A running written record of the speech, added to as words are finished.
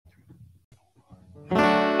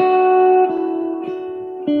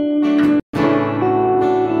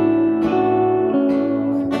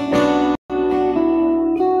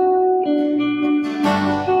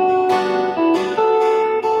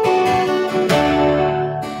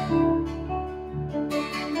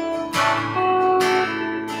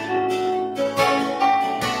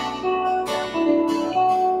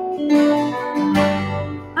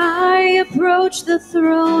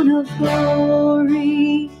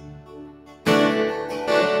glory.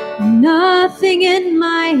 Nothing in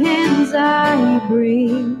my hands I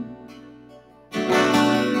bring,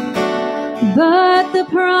 but the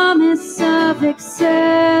promise of acceptance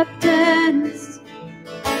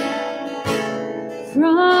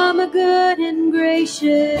from a good and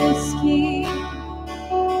gracious King.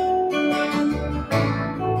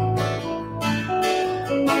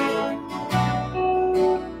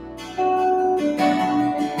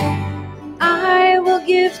 I will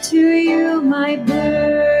give to you my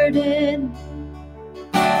burden,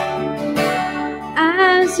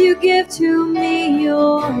 as you give to me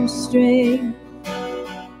your strength.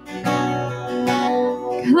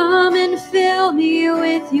 Come and fill me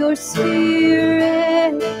with your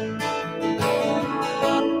Spirit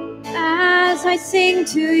as I sing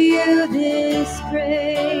to you this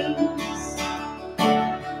praise.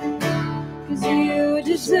 'Cause you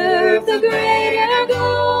deserve the greater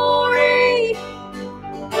glory.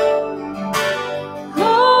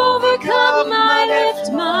 Overcome, I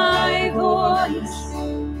lift my voice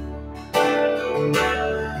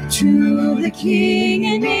to the King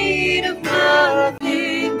in need of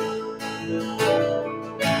nothing.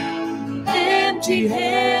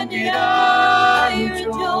 Empty-handed I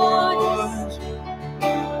rejoice.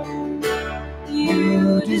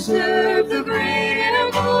 You deserve the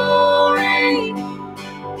greater glory.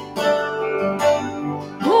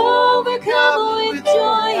 Overcome with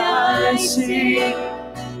joy I sing.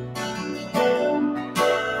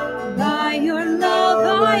 By your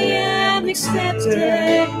love I am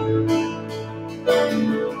accepted.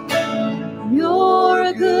 You're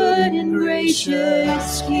a good and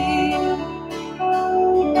gracious King.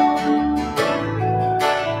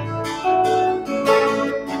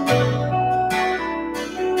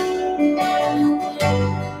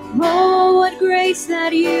 Oh, what grace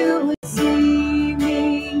that you would see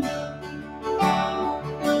me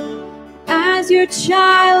as your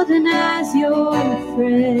child and as your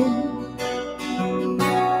friend.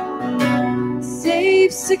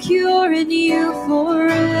 Safe, secure in you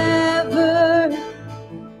forever.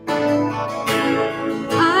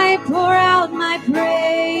 I pour out my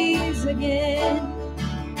praise again.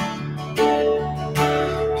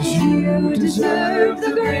 You deserve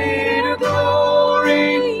the greater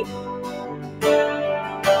glory.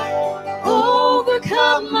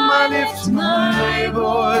 Overcome, I lift my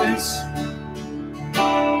voice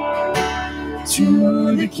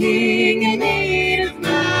to the King in need of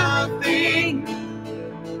nothing.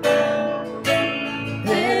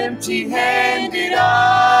 Empty-handed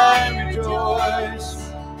I rejoice.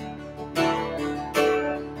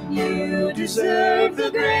 You deserve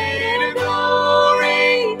the greater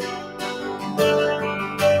glory.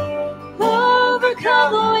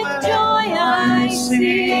 Overcome with joy I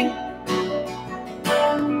sing.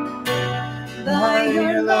 By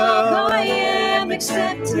your love I am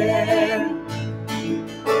accepted.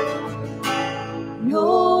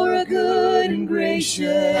 You're a good and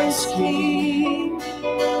gracious King.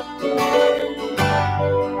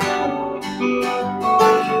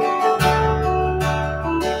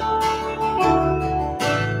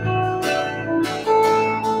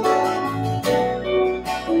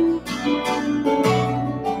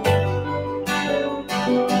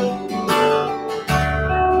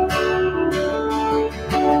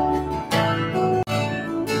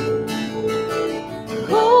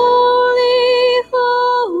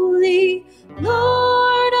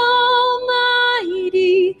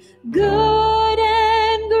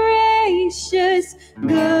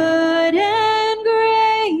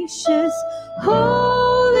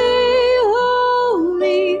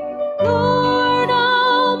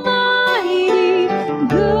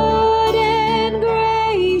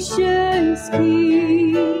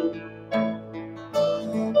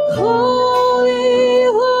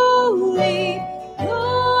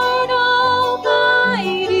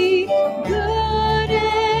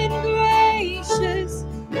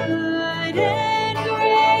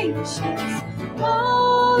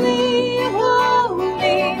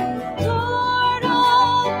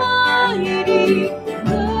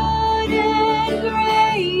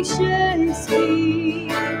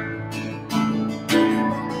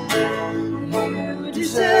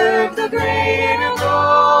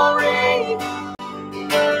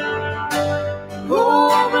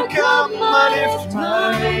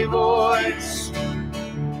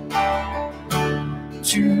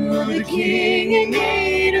 To the King in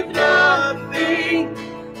need of nothing,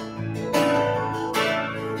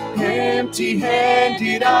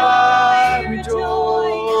 empty-handed I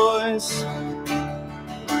rejoice.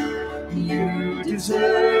 You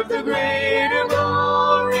deserve the greater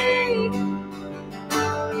glory.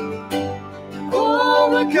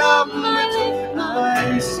 come with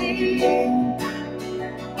my sing.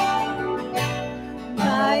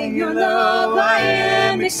 By your love I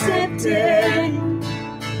am accepted.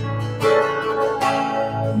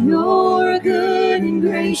 You're a good and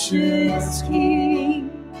gracious King.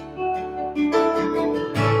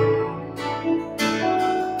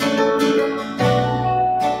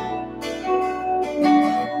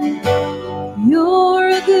 You're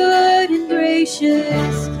a good and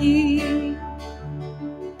gracious King.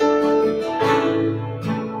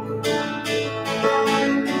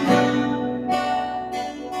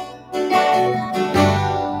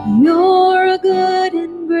 You're a good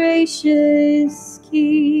and gracious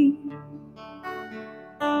King.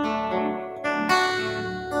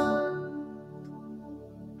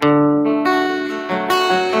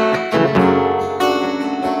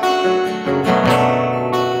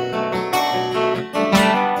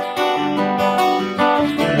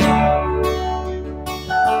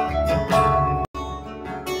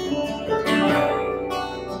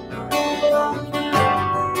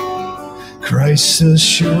 Christ the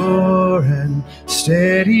sure and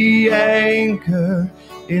steady anchor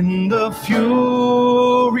in the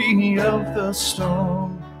fury of the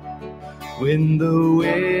storm. When the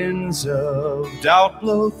winds of doubt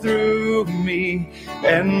blow through me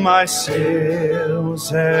and my sails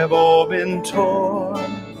have all been torn,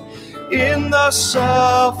 in the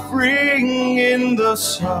suffering, in the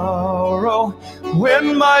sorrow,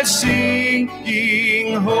 when my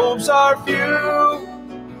sinking hopes are few,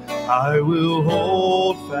 I will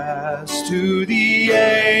hold fast to the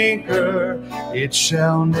anchor, it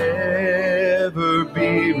shall never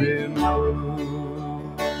be removed.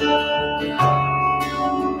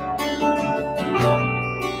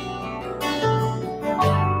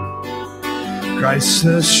 Christ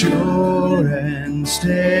the sure and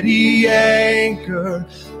steady anchor,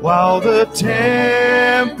 while the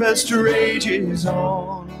tempest rages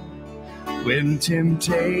on. When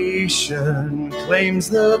temptation claims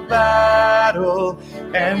the battle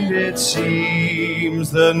and it seems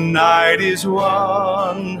the night is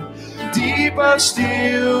won, deeper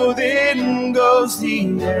still then goes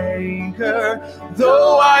the anchor,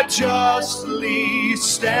 though I justly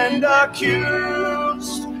stand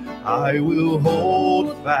accused, I will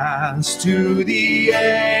hold fast to the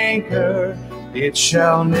anchor, it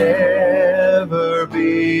shall never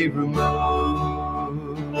be removed.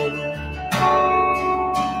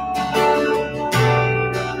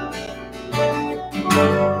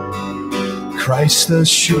 Christ the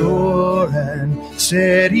sure and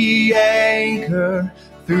steady anchor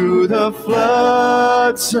through the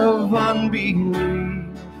floods of unbelief.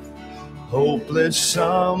 Hopeless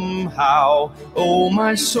somehow, oh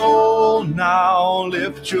my soul, now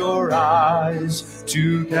lift your eyes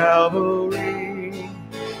to Calvary.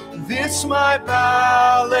 This my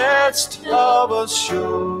ballast of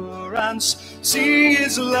assurance, see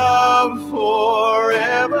his love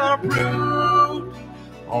forever proved.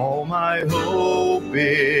 All my hope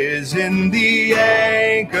is in the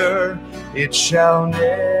anchor, it shall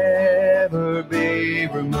never be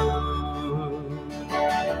removed.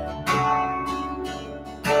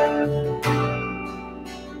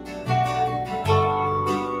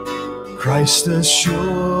 Christ the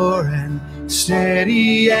sure and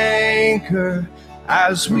steady anchor,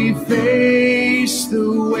 as we face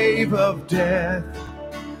the wave of death,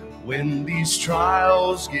 when these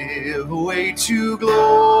trials give way to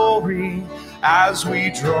glory, as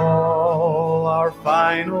we draw our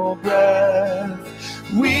final breath,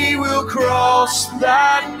 we will cross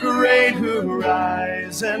that great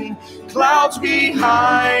horizon, clouds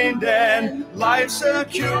behind and life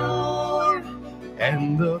secure,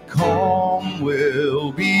 and the calm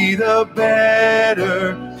will be the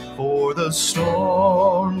better for the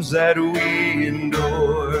storms that we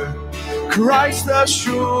endure. Christ the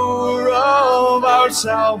sure of our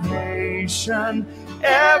salvation,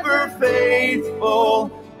 ever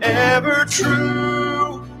faithful, ever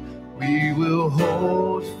true, we will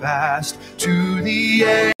hold fast to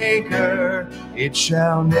the anchor, it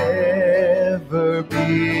shall never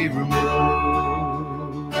be removed.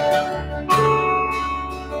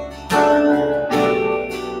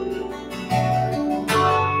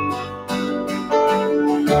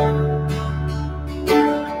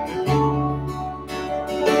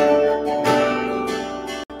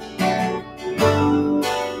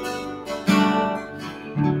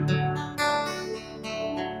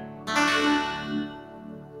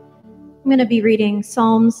 I'm going to be reading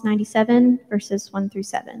Psalms 97, verses 1 through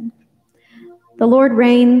 7. The Lord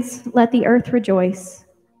reigns, let the earth rejoice.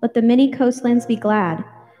 Let the many coastlands be glad.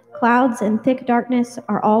 Clouds and thick darkness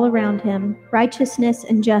are all around him. Righteousness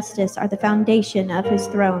and justice are the foundation of his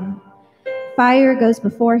throne. Fire goes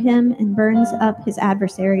before him and burns up his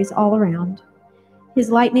adversaries all around.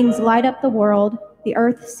 His lightnings light up the world. The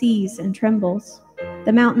earth sees and trembles.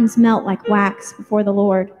 The mountains melt like wax before the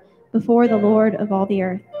Lord of all the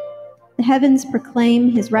earth. The heavens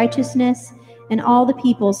proclaim his righteousness, and all the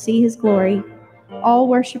peoples see his glory. All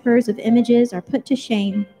worshippers of images are put to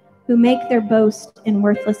shame, who make their boast in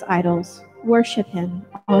worthless idols. Worship him,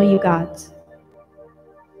 all you gods.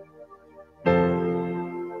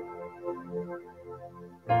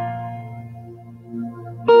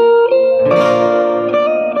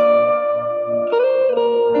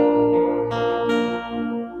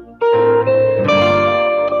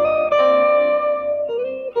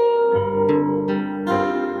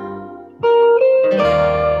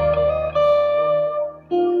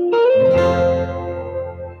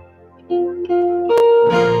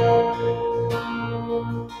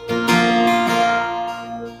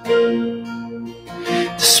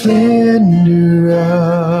 Splendor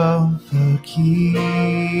of a king,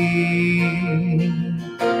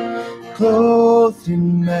 clothed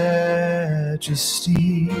in majesty,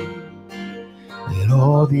 let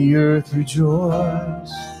all the earth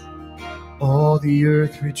rejoice, all the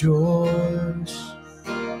earth rejoice.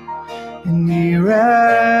 And he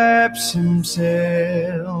wraps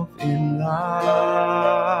himself in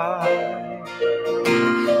light,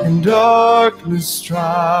 and darkness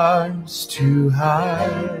tries to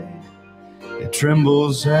hide. It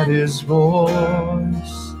trembles at his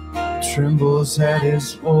voice, it trembles at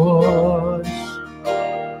his voice.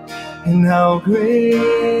 And how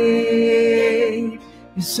great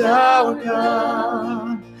is our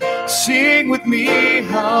God. Sing with me,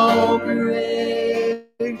 how great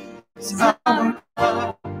is our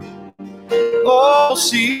God. Oh,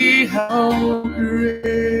 see how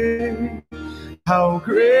great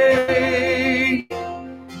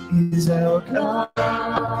is our God.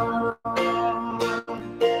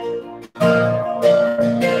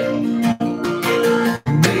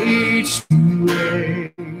 From age to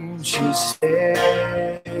age he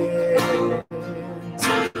stands,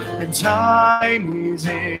 and time is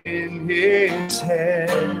in his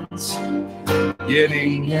hands.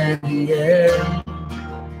 Beginning and the end,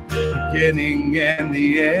 beginning and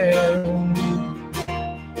the end.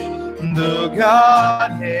 The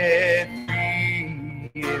Godhead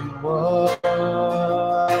three in one,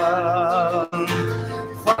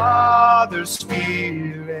 Father,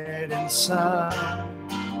 Spirit, and Son,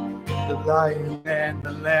 the Lion and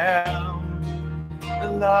the Lamb, the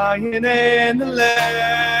Lion and the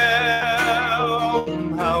Lamb.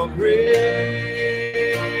 How great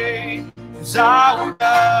is our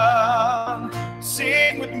God.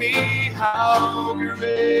 Sing with me, how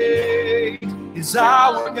great is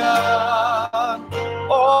our God.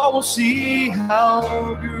 Oh, we'll see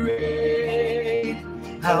how great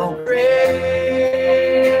is our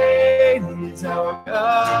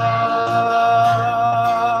God.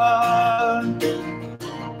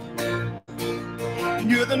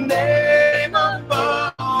 You're the name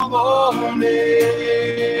above all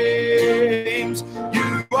names.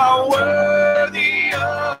 You are worthy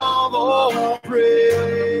of all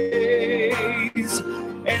praise,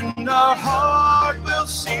 and our heart will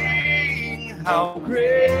sing, how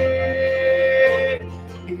great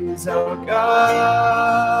is our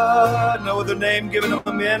God. No other name given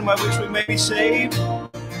among men by which we may be saved.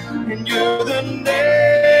 And you're the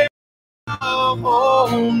name of all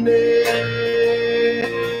names.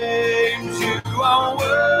 You are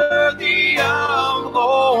worthy of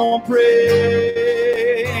all praise,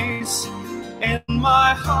 and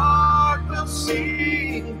my heart will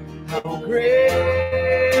sing, how great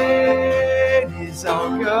is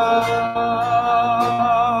our God,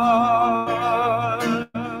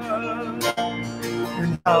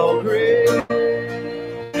 and how great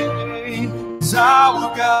is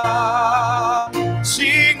our God.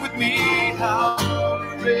 Sing with me, how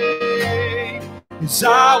great is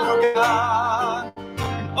our God.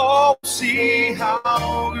 And oh, see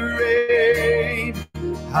how great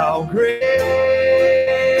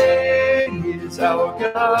is our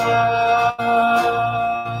God.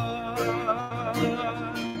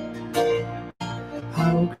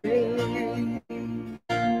 How great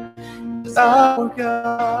is our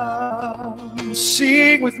God.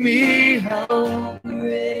 Sing with me, how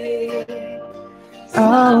great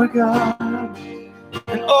our God.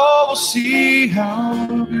 And oh, we'll see how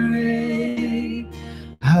great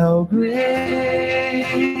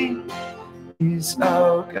is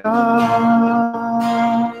our God.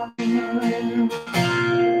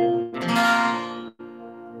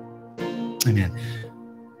 Amen.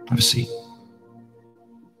 Have a seat.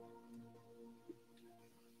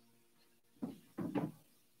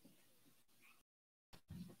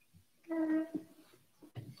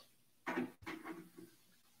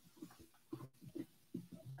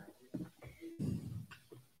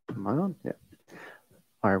 Am I on? Yeah.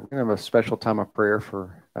 All right, we're going to have a special time of prayer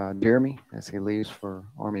for Jeremy as he leaves for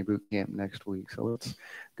Army Boot Camp next week. So let's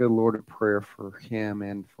go, Lord, in prayer for him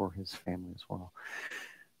and for his family as well.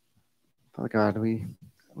 Father God, we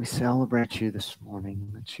celebrate you this morning,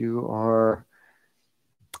 that your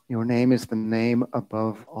name is the name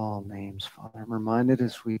above all names, Father. I'm reminded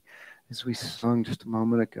as we sung just a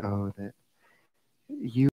moment ago that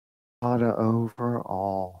you are God over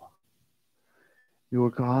all. You are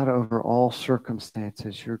God over all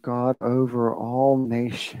circumstances. You're God over all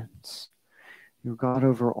nations. You're God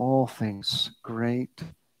over all things, great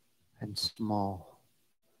and small.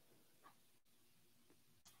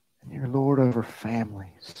 And you're Lord over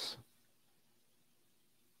families.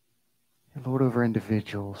 You're Lord over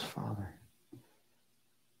individuals, Father.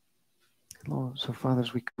 Lord, so Father,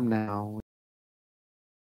 as we come now, we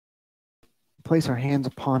place our hands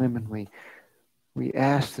upon him and we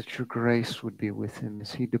ask that your grace would be with him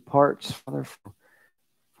as he departs, Father, for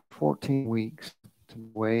 14 weeks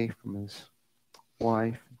away from his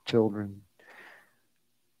wife and children.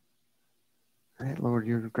 That, Lord,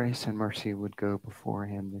 your grace and mercy would go before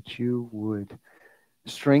him, that you would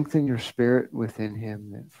strengthen your spirit within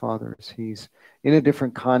him, that, Father, as he's in a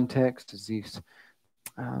different context, as he's,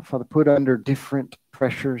 Father, put under different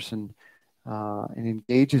pressures and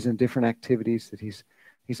engages in different activities that he's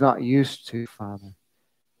not used to, Father.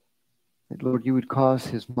 That, Lord, you would cause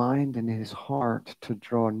his mind and his heart to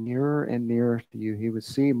draw nearer and nearer to you. He would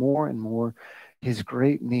see more and more his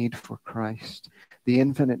great need for Christ, the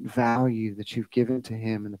infinite value that you've given to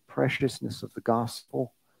him and the preciousness of the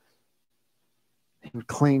gospel. He would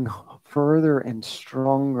cling further and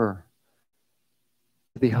stronger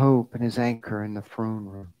to the hope and his anchor in the throne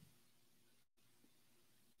room.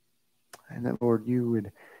 And that, Lord, you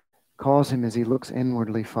would cause him as he looks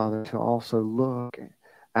inwardly, Father, to also look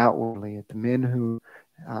outwardly at the men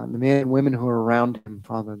and women who are around him,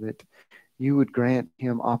 Father, that you would grant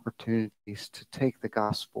him opportunities to take the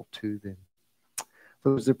gospel to them.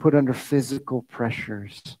 Those that are put under physical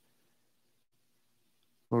pressures,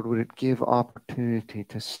 Lord, would it give opportunity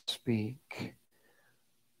to speak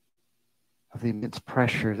of the immense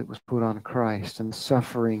pressure that was put on Christ and the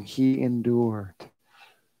suffering he endured,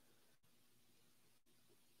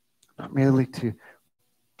 not merely to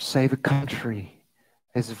save a country,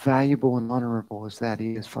 as valuable and honorable as that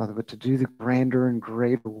is, Father, but to do the grander and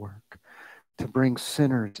greater work, to bring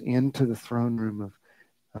sinners into the throne room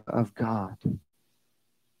of God,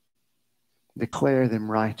 declare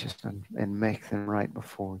them righteous and make them right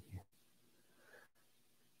before you.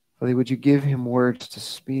 Father, would you give him words to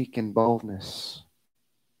speak in boldness,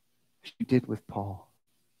 as you did with Paul?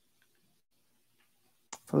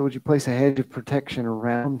 Father, would you place a hedge of protection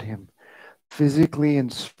around him, physically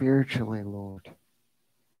and spiritually, Lord?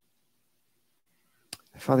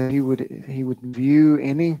 Father, he would view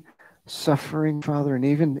any suffering, Father, and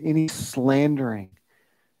even any slandering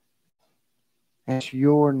as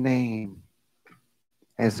your name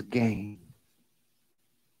as gain.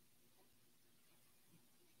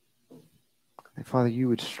 And Father, you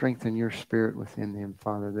would strengthen your spirit within him,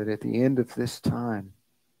 Father, that at the end of this time,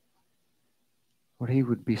 Lord, he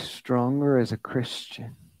would be stronger as a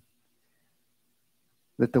Christian.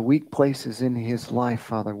 That the weak places in his life,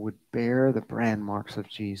 Father, would bear the brand marks of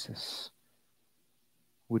Jesus,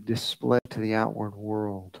 would display to the outward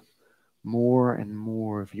world more and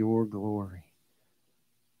more of your glory.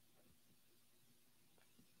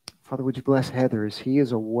 Father, would you bless Heather as he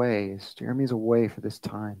is away, as Jeremy is away for this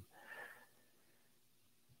time.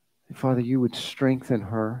 And Father, you would strengthen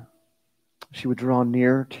her. She would draw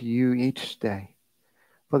near to you each day.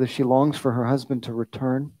 Father, she longs for her husband to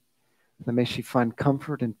return. That may she find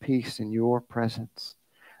comfort and peace in your presence,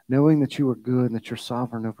 knowing that you are good and that you're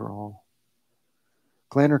sovereign over all.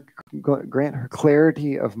 Grant her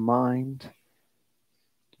clarity of mind,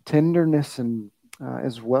 tenderness, and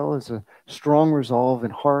as well as a strong resolve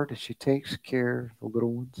in heart as she takes care of the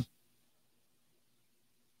little ones.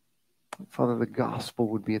 Father, the gospel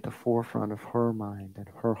would be at the forefront of her mind and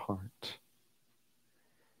her heart.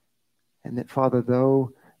 And that, Father,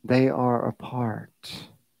 though they are apart,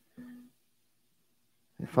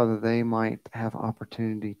 Father, they might have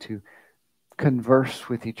opportunity to converse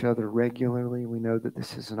with each other regularly. We know that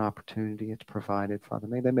this is an opportunity it's provided, Father.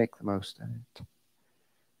 May they make the most of it.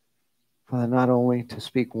 Father, not only to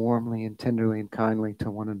speak warmly and tenderly and kindly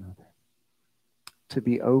to one another, to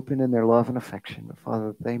be open in their love and affection, but Father,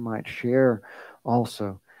 that they might share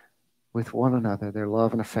also with one another their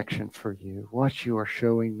love and affection for you, what you are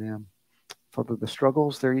showing them. Father, the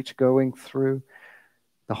struggles they're each going through,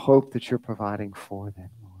 the hope that you're providing for them,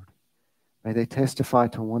 Lord. May they testify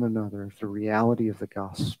to one another of the reality of the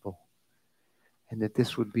gospel, and that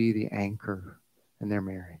this would be the anchor in their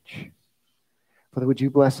marriage. Father, would you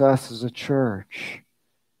bless us as a church?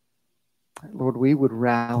 Lord, we would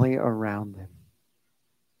rally around them.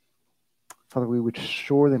 Father, we would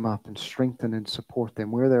shore them up and strengthen and support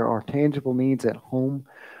them. Where there are tangible needs at home,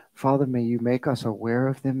 Father, may you make us aware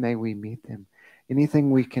of them. May we meet them.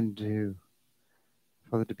 Anything we can do,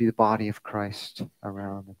 Father, to be the body of Christ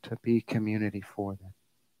around them, to be community for them.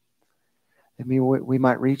 And we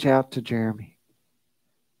might reach out to Jeremy,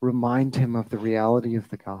 remind him of the reality of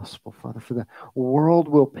the gospel, Father, for the world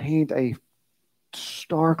will paint a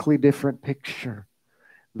starkly different picture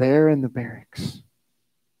there in the barracks.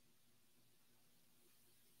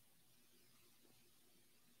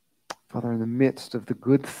 Father, in the midst of the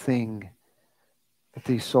good thing that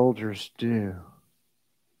these soldiers do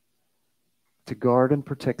to guard and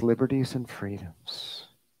protect liberties and freedoms,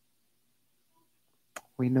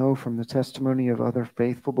 we know from the testimony of other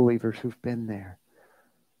faithful believers who've been there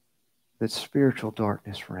that spiritual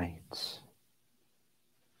darkness reigns.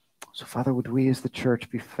 So, Father, would we as the church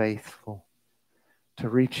be faithful to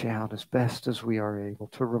reach out as best as we are able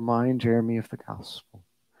to remind Jeremy of the gospel,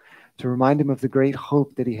 to remind him of the great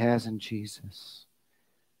hope that he has in Jesus.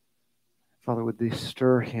 Father, would this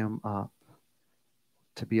stir him up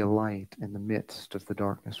to be a light in the midst of the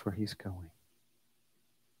darkness where he's going?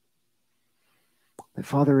 That,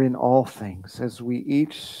 Father, in all things, as we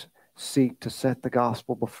each seek to set the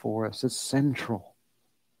gospel before us as central,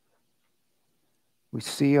 we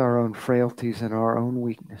see our own frailties and our own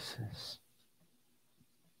weaknesses.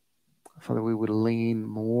 Father, we would lean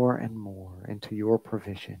more and more into your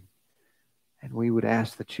provision. And we would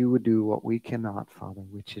ask that you would do what we cannot, Father,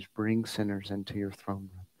 which is bring sinners into your throne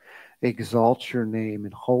room. Exalt your name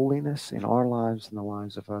in holiness in our lives and the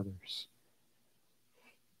lives of others.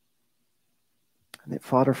 And that,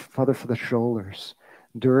 Father, for the Schollers,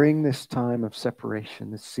 during this time of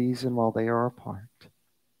separation, this season while they are apart,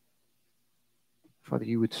 Father,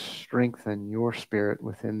 you would strengthen your spirit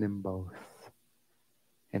within them both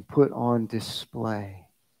and put on display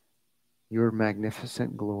your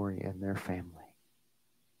magnificent glory in their family.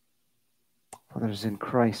 Father, it is in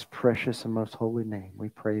Christ's precious and most holy name we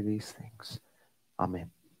pray these things.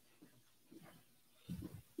 Amen.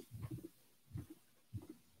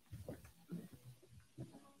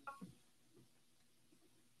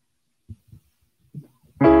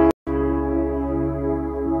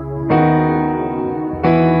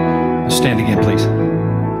 Stand again, please.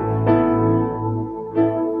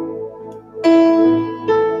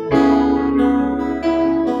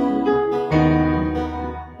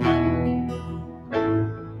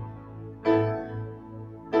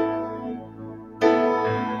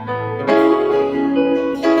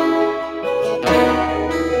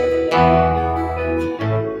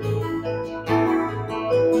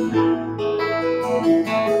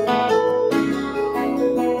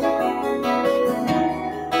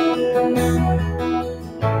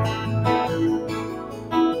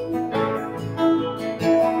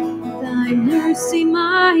 Thy mercy,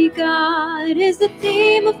 my God, is the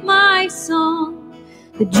theme of my song,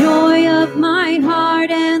 the joy of my heart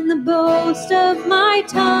and the boast of my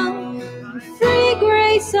tongue. Thy free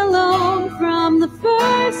grace alone, from the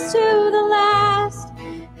first to the last,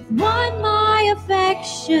 hath won my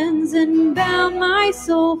affections and bound my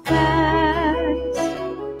soul fast.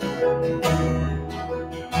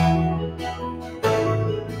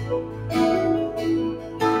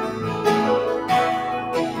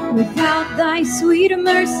 Without thy sweet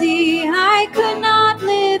mercy, I could not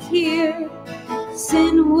live here.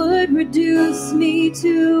 Sin would reduce me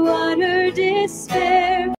to utter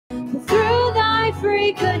despair. But through thy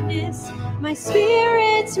free goodness, my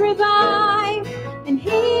spirit's revived, and he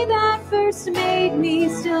that first made me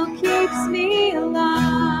still keeps me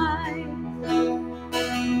alive.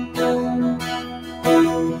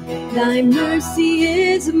 Thy mercy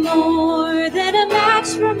is more than a match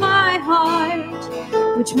for my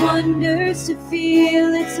heart, which wonders to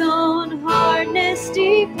feel its own hardness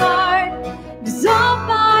depart. Dissolved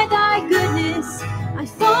by thy goodness, I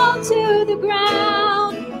fall to the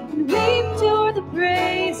ground and weep o'er the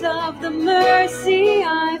praise of the mercy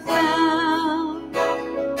I found.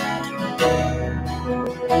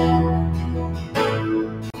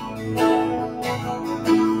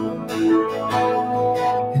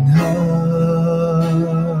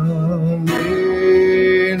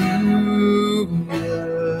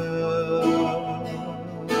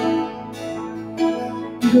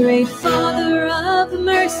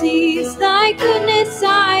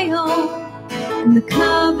 and the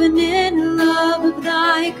covenant love of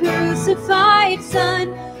thy crucified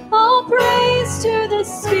Son. All praise to the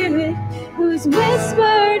Spirit, whose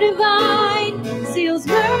whisper divine seals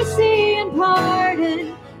mercy and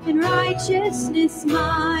pardon and righteousness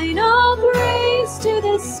mine. All praise to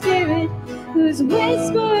the Spirit, whose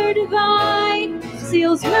whisper divine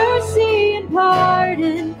seals mercy and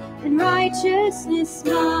pardon and righteousness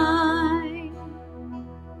mine.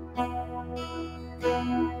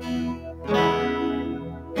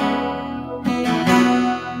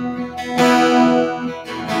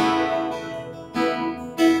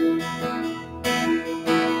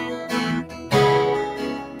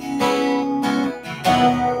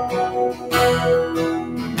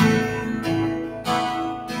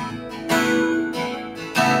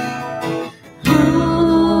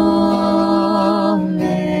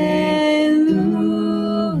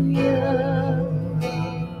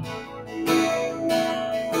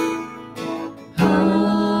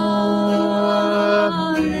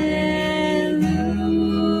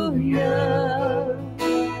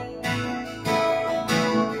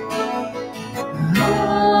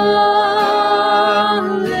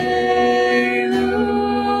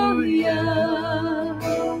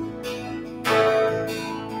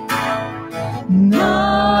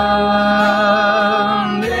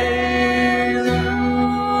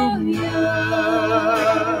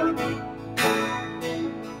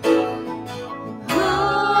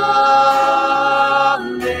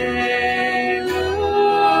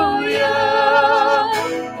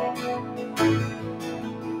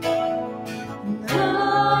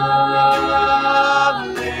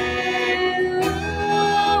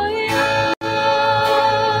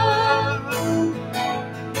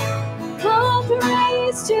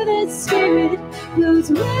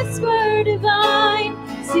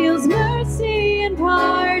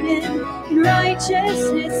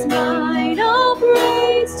 Righteousness mine. All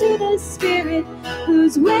praise to the Spirit,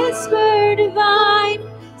 whose whisper divine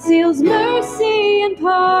seals mercy and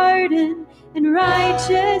pardon and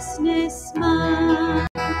righteousness mine.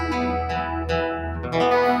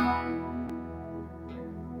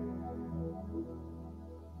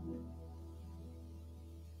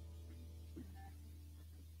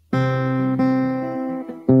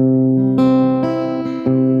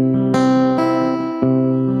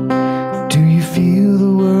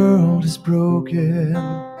 Broken.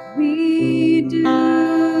 We do.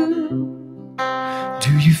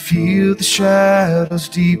 Do you feel the shadows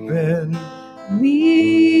deepen?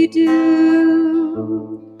 We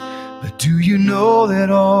do. But do you know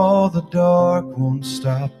that all the dark won't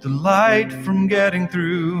stop the light from getting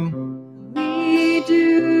through? We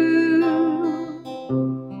do.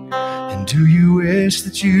 And do you wish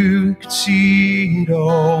that you could see it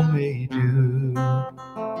all made new?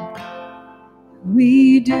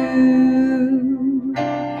 We do.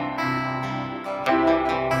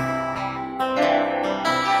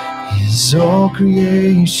 Is all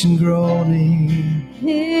creation groaning?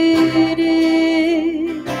 It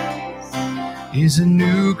is. Is a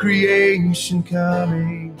new creation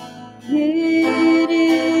coming? It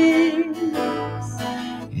is.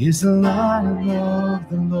 Is the light of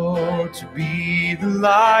the Lord to be the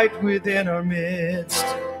light within our midst?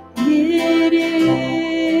 It is.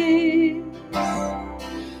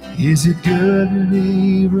 Is it good to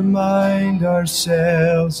we remind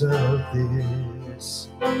ourselves of this?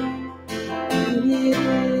 It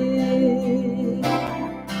is.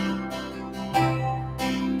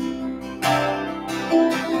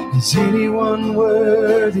 Is anyone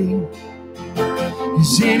worthy?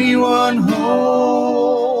 Is anyone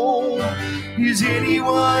whole? Is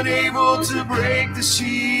anyone able to break the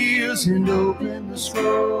seals and open the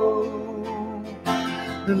scroll?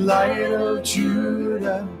 The Lion of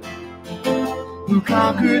Judah, who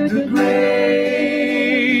conquered the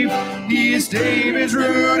grave. He is David's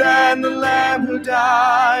root and the Lamb who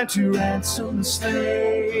died to ransom the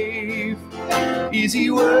slave. Is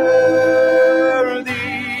he worthy?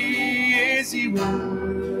 Is he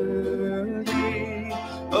worthy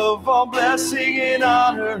of all blessing and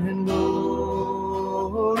honor and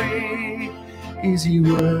glory? Is he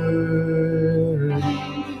worthy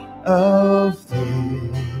of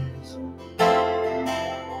this?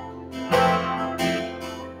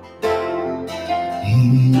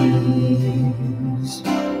 He is.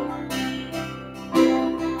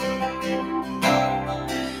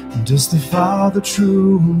 Does the Father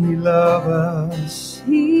truly love us?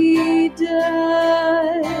 He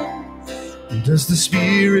does. Does the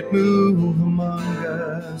Spirit move among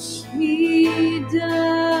us? He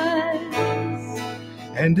does.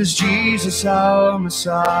 And does Jesus, our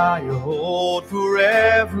Messiah, hold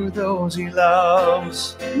forever those he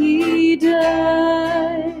loves? He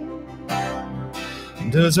does.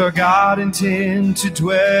 Does our God intend to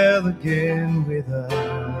dwell again with us?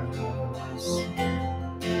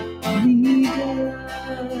 He does.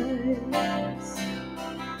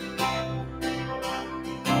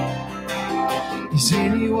 Is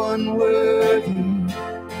anyone worthy?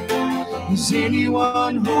 Is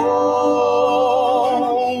anyone whole?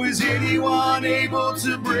 Is anyone able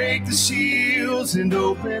to break the seals and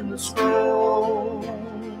open the scroll?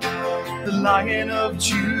 The Lion of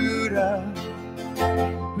Judah,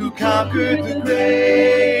 who conquered the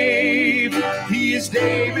grave. He is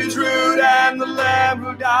David's root and the Lamb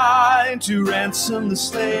who died to ransom the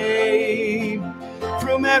slave.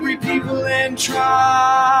 From every people and tribe,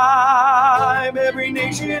 every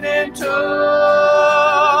nation and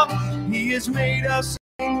tongue, he has made us a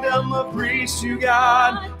kingdom of priests to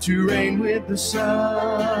God, to reign with the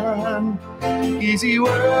Son. Is he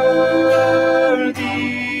worthy?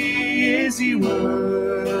 Is he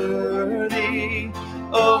worthy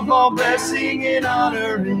of all blessing and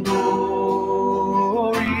honor and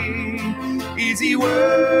glory? Is he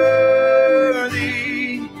worthy?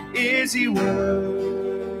 Is he worthy?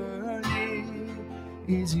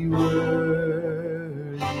 Is he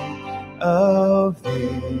worthy of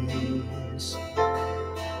this?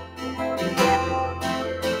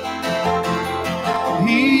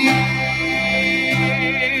 He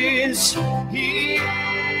is. He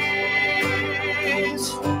is.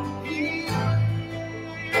 He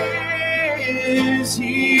is.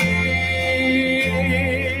 He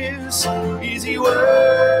is. Is he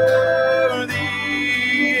worthy?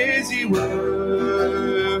 Is he worthy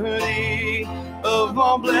of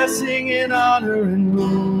all blessing and honor and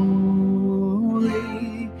glory?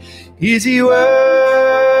 Is he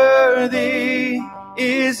worthy?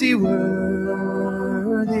 Is he worthy?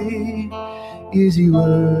 Is he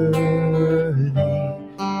worthy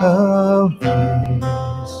of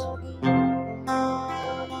this?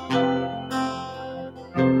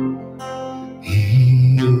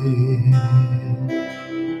 He is.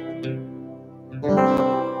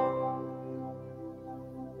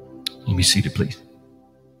 You be seated, please.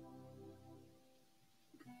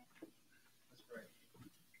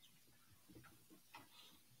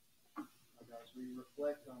 As we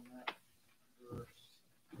reflect on that verse,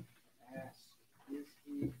 ask, is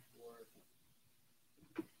he worthy?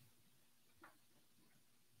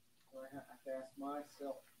 So I have to ask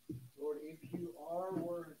myself, Lord, if you are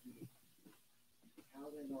worthy, how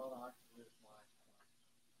then ought I to live my life?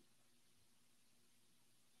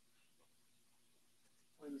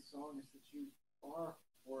 When the song is that you are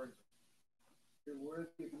worthy. You're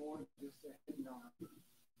worthy of more than just a head nod,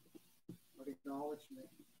 but acknowledgement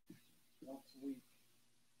once a week.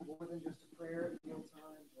 More than just a prayer at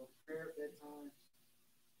mealtime or prayer at bedtime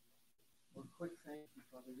or a quick thank you,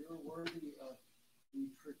 Father. You're worthy of the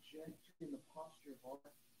trajectory and the posture of our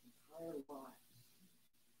entire lives.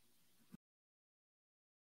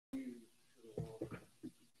 You to the world.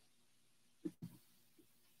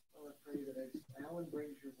 Well, I pray that as Alan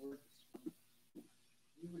brings your word this morning,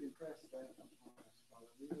 you would impress that upon us, Father.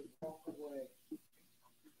 We would walk away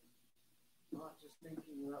not just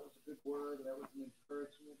thinking, well, that was a good word, that was an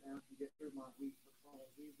encouragement, now I can get through my week, but Father,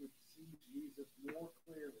 we would see Jesus more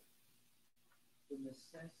clearly, the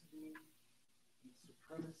necessity and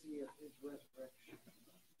supremacy of his resurrection,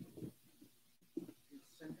 his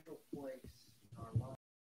central place in our lives.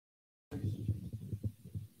 And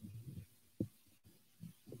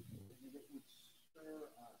it would stir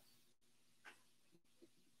us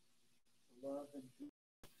to love and do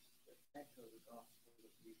that echo the gospel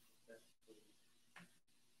that we profess to believe.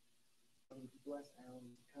 Father, would you bless Alan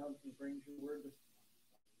who comes and brings your word this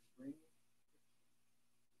morning. Bring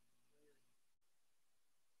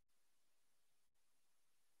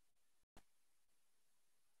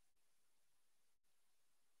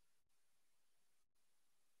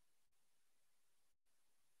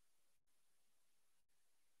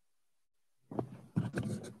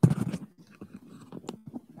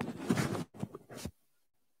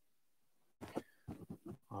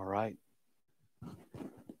All right.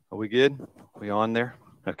 Are we good? We on there?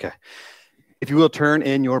 Okay. If you will turn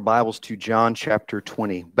in your Bibles to John chapter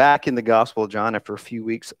 20. Back in the Gospel of John after a few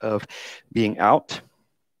weeks of being out.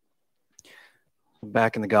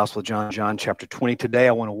 Back in the Gospel of John, John chapter 20. Today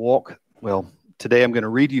I want to today I'm going to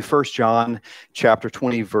read you 1 John chapter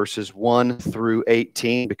 20 verses 1 through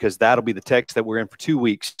 18 because that'll be the text that we're in for 2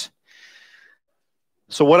 weeks.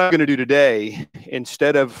 So what I'm going to do today,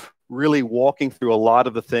 instead of really walking through a lot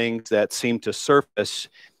of the things that seem to surface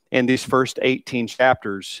in these first 18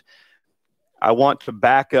 chapters, I want to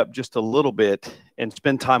back up just a little bit and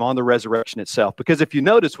spend time on the resurrection itself. Because if you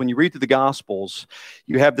notice, when you read through the Gospels,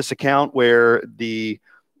 you have this account where the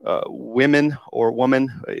women or woman,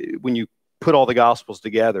 when you put all the Gospels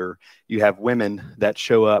together, you have women that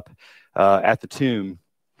show up at the tomb.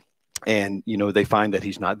 And, they find that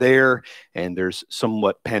he's not there, and there's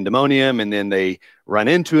somewhat pandemonium, and then they run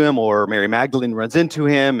into him, or Mary Magdalene runs into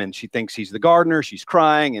him, and she thinks he's the gardener. She's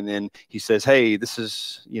crying, and then he says, hey, this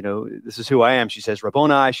is who I am. She says,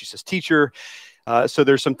 Rabboni. She says, teacher. So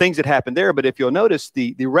there's some things that happen there, but if you'll notice,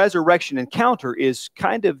 the resurrection encounter is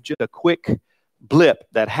kind of just a quick blip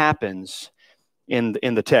that happens in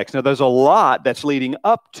the text. Now, there's a lot that's leading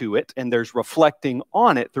up to it, and there's reflecting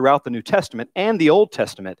on it throughout the New Testament and the Old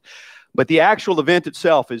Testament. But the actual event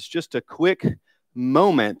itself is just a quick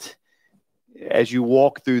moment as you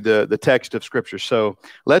walk through the text of Scripture. So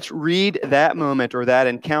let's read that moment or that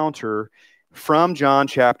encounter from John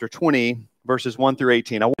chapter 20, verses 1 through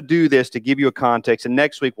 18. I want to do this to give you a context, and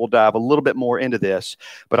next week we'll dive a little bit more into this.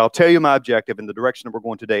 But I'll tell you my objective and the direction that we're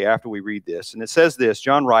going today after we read this. And it says this,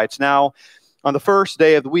 John writes, now, on the first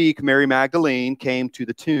day of the week, Mary Magdalene came to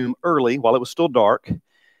the tomb early while it was still dark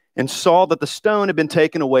and saw that the stone had been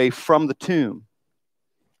taken away from the tomb.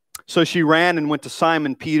 So she ran and went to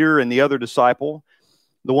Simon Peter and the other disciple,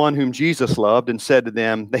 the one whom Jesus loved, and said to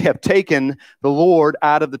them, they have taken the Lord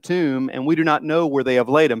out of the tomb, and we do not know where they have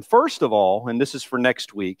laid him. First of all, and this is for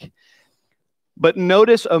next week, but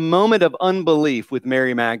notice a moment of unbelief with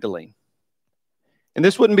Mary Magdalene. And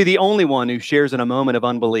this wouldn't be the only one who shares in a moment of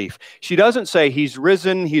unbelief. She doesn't say he's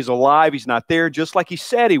risen, he's alive, he's not there, just like he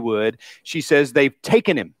said he would. She says they've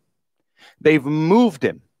taken him. They've moved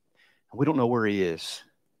him. We don't know where he is.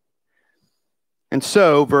 And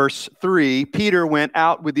so, verse 3, Peter went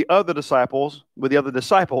out with the other disciple,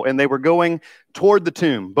 and they were going toward the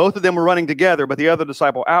tomb. Both of them were running together, but the other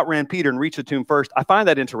disciple outran Peter and reached the tomb first. I find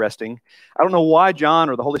that interesting. I don't know why John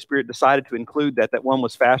or the Holy Spirit decided to include that one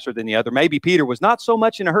was faster than the other. Maybe Peter was not so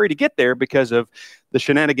much in a hurry to get there because of the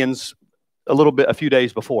shenanigans a few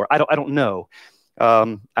days before. I don't know.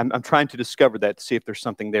 I'm trying to discover that to see if there's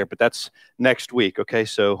something there, but that's next week. Okay,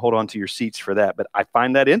 so hold on to your seats for that. But I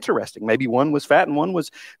find that interesting. Maybe one was fat and one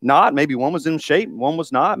was not. Maybe one was in shape and one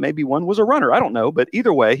was not. Maybe one was a runner. I don't know. But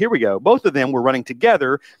either way, here we go. Both of them were running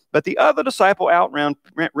together, but the other disciple outran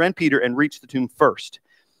Peter and reached the tomb first.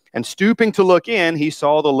 And stooping to look in, he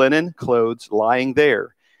saw the linen clothes lying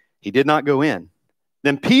there. He did not go in.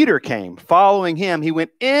 Then Peter came. Following him, he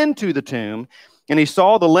went into the tomb, and he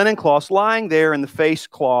saw the linen cloths lying there, and the face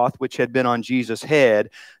cloth which had been on Jesus' head,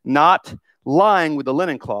 not lying with the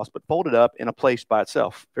linen cloths, but folded up in a place by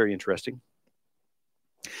itself. Very interesting.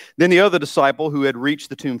 Then the other disciple who had reached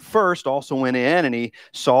the tomb first also went in, and he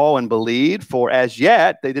saw and believed, for as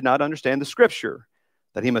yet they did not understand the Scripture,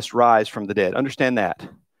 that he must rise from the dead. Understand that.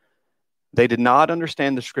 They did not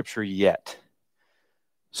understand the Scripture yet.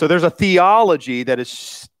 So there's a theology that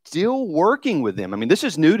is still working with them. I mean, this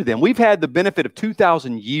is new to them. We've had the benefit of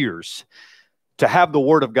 2,000 years to have the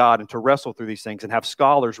Word of God and to wrestle through these things and have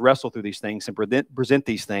scholars wrestle through these things and present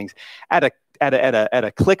these things at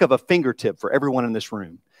a click of a fingertip for everyone in this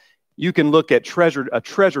room. You can look at a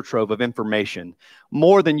treasure trove of information,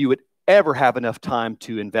 more than you would ever have enough time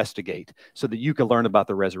to investigate, so that you can learn about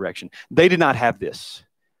the resurrection. They did not have this.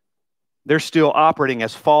 They're still operating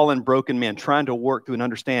as fallen, broken men, trying to work through and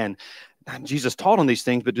understand. Jesus taught on these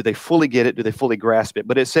things, but do they fully get it? Do they fully grasp it?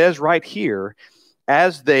 But it says right here,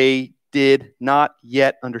 as they did not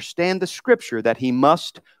yet understand the Scripture, that he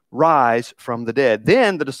must rise from the dead.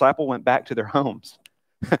 Then the disciple went back to their homes.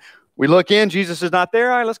 We look in, Jesus is not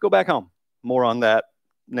there. All right, let's go back home. More on that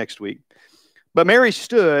next week. But Mary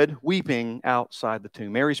stood weeping outside the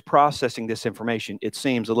tomb. Mary's processing this information, it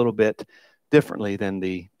seems, a little bit differently than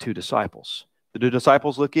the two disciples. The two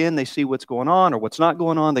disciples look in, they see what's going on or what's not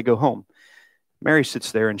going on, they go home. Mary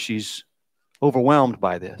sits there and she's overwhelmed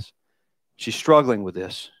by this. She's struggling with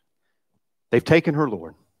this. They've taken her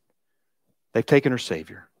Lord. They've taken her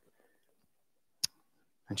Savior.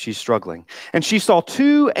 And she's struggling. And she saw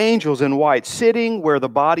two angels in white sitting where the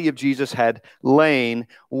body of Jesus had lain,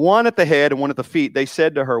 one at the head and one at the feet. They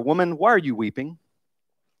said to her, "Woman, why are you weeping?"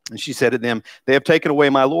 And she said to them, "They have taken away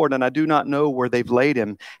my Lord, and I do not know where they've laid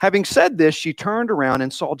him." Having said this, she turned around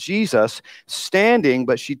and saw Jesus standing,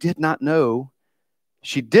 but she did not know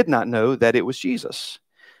that it was Jesus.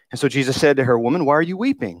 And so Jesus said to her, "Woman, why are you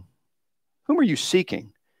weeping? Whom are you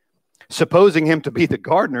seeking?" Supposing him to be the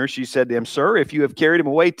gardener, she said to him, "Sir, if you have carried him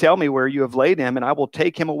away, tell me where you have laid him, and I will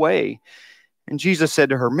take him away." And Jesus said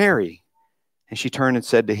to her, "Mary." And she turned and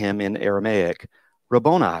said to him in Aramaic,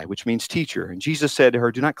 Rabboni, which means teacher. And Jesus said to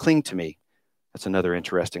her, do not cling to me. That's another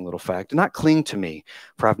interesting little fact. Do not cling to me,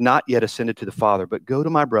 for I have not yet ascended to the Father, but go to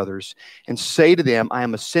my brothers and say to them, I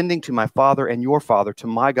am ascending to my Father and your Father, to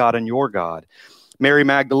my God and your God. Mary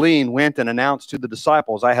Magdalene went and announced to the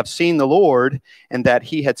disciples, I have seen the Lord, and that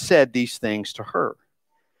he had said these things to her.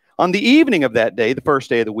 On the evening of that day, the first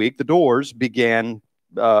day of the week, the doors began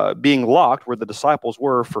being locked where the disciples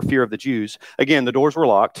were for fear of the Jews. Again, the doors were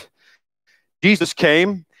locked. Jesus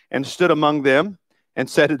came and stood among them and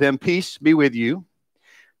said to them, peace be with you.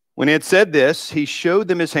 When he had said this, he showed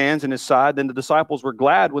them his hands and his side. Then the disciples were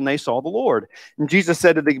glad when they saw the Lord. And Jesus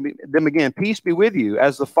said to them again, peace be with you.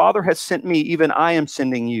 As the Father has sent me, even I am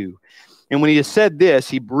sending you. And when he had said this,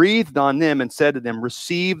 he breathed on them and said to them,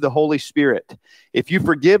 receive the Holy Spirit. If you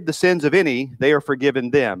forgive the sins of any, they are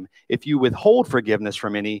forgiven them. If you withhold forgiveness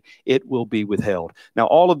from any, it will be withheld. Now,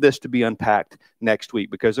 all of this to be unpacked next week,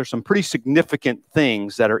 because there's some pretty significant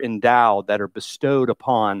things that are endowed, that are bestowed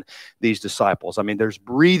upon these disciples. I mean, there's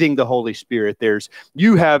breathing the Holy Spirit. There's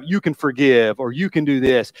you can forgive, or you can do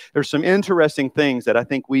this. There's some interesting things that I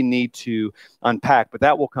think we need to unpack, but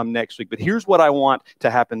that will come next week. But here's what I want to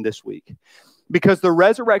happen this week. Because the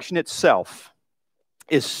resurrection itself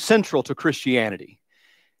is central to Christianity.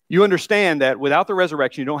 You understand that without the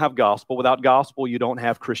resurrection, you don't have gospel. Without gospel, you don't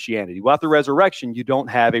have Christianity. Without the resurrection, you don't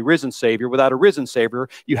have a risen Savior. Without a risen Savior,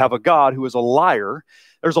 you have a God who is a liar.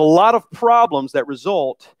 There's a lot of problems that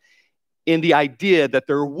result in the idea that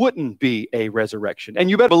there wouldn't be a resurrection. And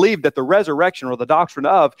you better believe that the resurrection, or the doctrine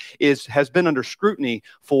of, has been under scrutiny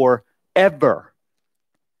forever.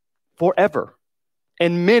 Forever.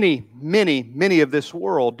 And many, many, many of this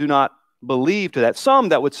world do not believe to that. Some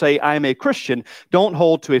that would say, I am a Christian, don't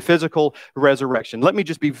hold to a physical resurrection. Let me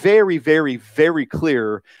just be very, very, very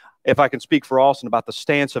clear, if I can speak for Austin, about the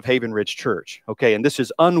stance of Haven Ridge Church. Okay, and this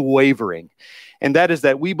is unwavering. And that is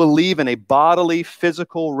that we believe in a bodily,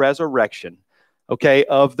 physical resurrection, okay,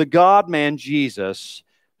 of the God-man Jesus,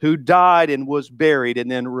 who died and was buried and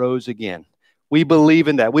then rose again. We believe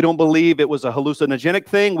in that. We don't believe it was a hallucinogenic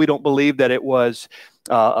thing. We don't believe that it was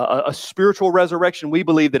a spiritual resurrection. We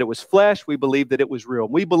believe that it was flesh. We believe that it was real.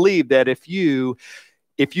 We believe that if you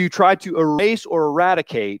try to erase or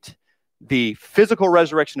eradicate the physical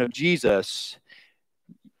resurrection of Jesus,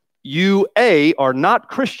 you, A, are not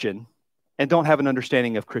Christian and don't have an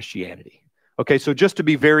understanding of Christianity. Okay, so just to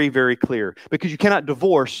be very, very clear, because you cannot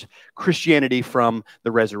divorce Christianity from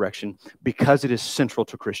the resurrection, because it is central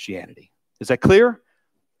to Christianity. Is that clear?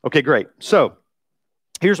 Okay, great. So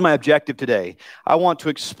here's my objective today. I want to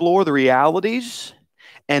explore the realities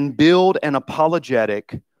and build an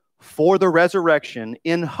apologetic for the resurrection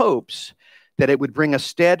in hopes that it would bring a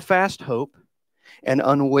steadfast hope and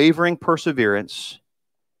unwavering perseverance,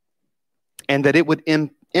 and that it would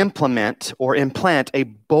implement or implant a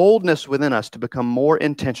boldness within us to become more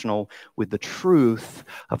intentional with the truth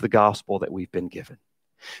of the gospel that we've been given.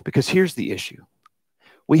 Because here's the issue.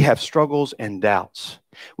 We have struggles and doubts.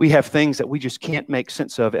 We have things that we just can't make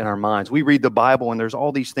sense of in our minds. We read the Bible and there's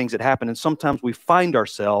all these things that happen, and sometimes we find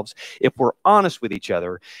ourselves, if we're honest with each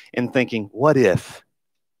other, in thinking, what if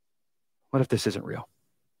this isn't real?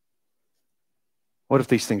 What if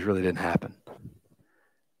these things really didn't happen?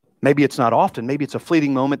 Maybe it's not often. Maybe it's a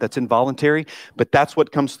fleeting moment that's involuntary, but that's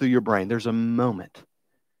what comes through your brain. There's a moment.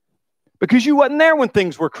 Because you wasn't there when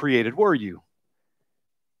things were created, were you?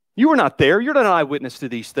 You were not there. You're not an eyewitness to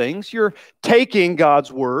these things. You're taking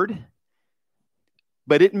God's word.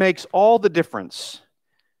 But it makes all the difference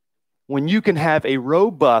when you can have a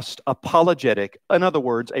robust apologetic, in other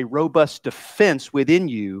words, a robust defense within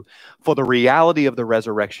you for the reality of the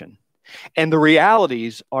resurrection. And the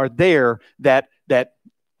realities are there that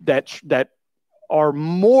are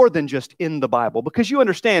more than just in the Bible. Because you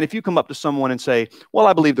understand, if you come up to someone and say, well,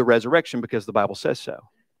 I believe the resurrection because the Bible says so.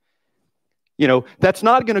 You know, that's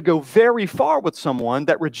not going to go very far with someone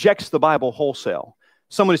that rejects the Bible wholesale.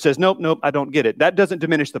 Someone who says, nope, I don't get it. That doesn't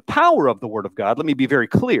diminish the power of the Word of God. Let me be very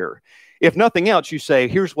clear. If nothing else, you say,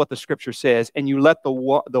 here's what the Scripture says, and you let the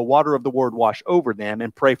water of the Word wash over them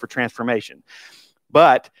and pray for transformation.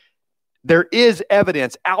 But there is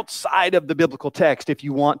evidence outside of the biblical text if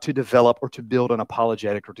you want to develop or to build an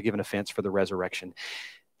apologetic or to give an offense for the resurrection.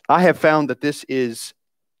 I have found that this is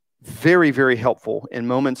very, very helpful in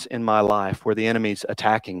moments in my life where the enemy's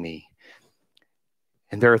attacking me.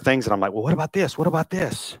 And there are things that I'm like, well, what about this? What about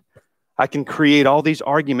this? I can create all these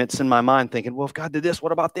arguments in my mind thinking, well, if God did this,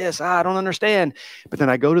 what about this? I don't understand. But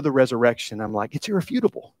then I go to the resurrection. I'm like, it's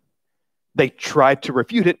irrefutable. They tried to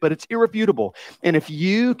refute it, but it's irrefutable. And if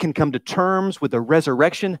you can come to terms with the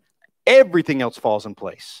resurrection, everything else falls in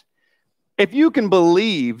place. If you can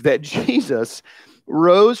believe that Jesus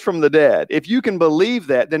rose from the dead, if you can believe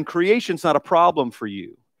that, then creation's not a problem for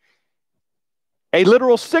you. A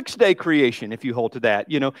literal 6-day creation, if you hold to that,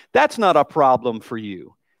 that's not a problem for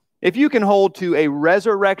you. If you can hold to a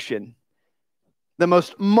resurrection, the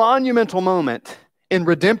most monumental moment in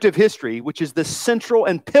redemptive history, which is the central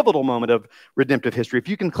and pivotal moment of redemptive history, if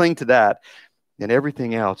you can cling to that, then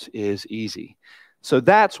everything else is easy. So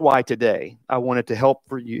that's why today I wanted to help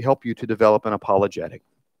you to develop an apologetic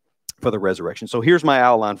for the resurrection. So here's my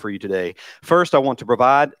outline for you today. First, I want to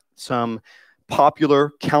provide some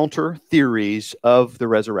popular counter theories of the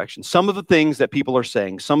resurrection. Some of the things that people are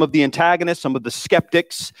saying, some of the antagonists, some of the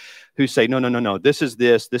skeptics who say, no, this is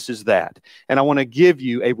this is that. And I want to give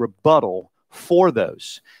you a rebuttal for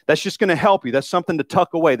those. That's just going to help you. That's something to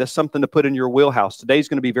tuck away. That's something to put in your wheelhouse. Today's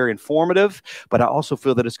going to be very informative, but I also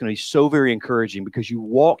feel that it's going to be so very encouraging because you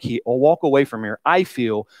walk away from here, I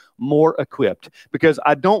feel, more equipped. Because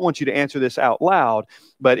I don't want you to answer this out loud,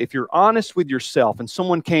 but if you're honest with yourself and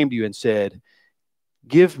someone came to you and said,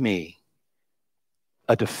 give me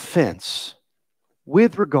a defense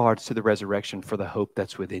with regards to the resurrection for the hope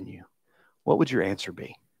that's within you, what would your answer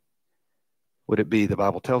be? Would it be, the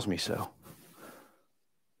Bible tells me so?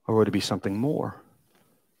 Or would it be something more?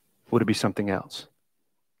 Would it be something else?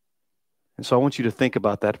 And so I want you to think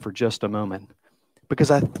about that for just a moment. Because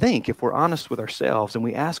I think if we're honest with ourselves and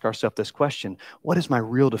we ask ourselves this question, what is my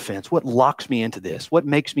real defense? What locks me into this? What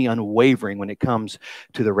makes me unwavering when it comes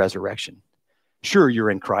to the resurrection? Sure, you're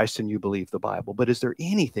in Christ and you believe the Bible, but is there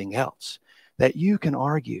anything else that you can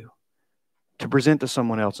argue to present to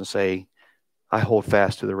someone else and say, I hold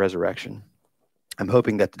fast to the resurrection? I'm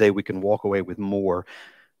hoping that today we can walk away with more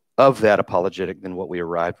of that apologetic than what we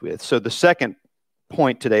arrived with. So the second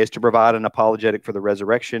point today is to provide an apologetic for the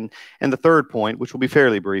resurrection. And the third point, which will be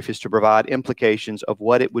fairly brief, is to provide implications of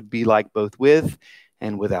what it would be like both with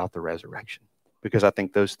and without the resurrection, because I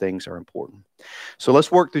think those things are important. So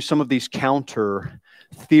let's work through some of these counter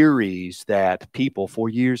theories that people for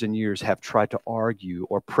years and years have tried to argue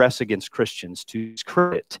or press against Christians to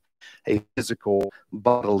discredit a physical,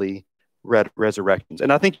 bodily resurrections.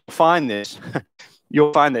 And I think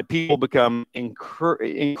you'll find that people become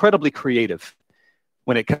incredibly creative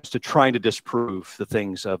when it comes to trying to disprove the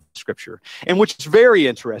things of Scripture. And which is very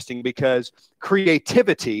interesting because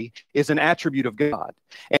creativity is an attribute of God.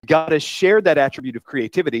 And God has shared that attribute of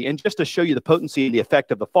creativity. And just to show you the potency and the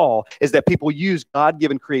effect of the fall is that people use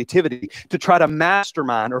God-given creativity to try to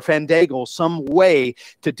mastermind or fandangle some way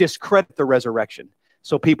to discredit the resurrection.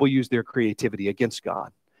 So people use their creativity against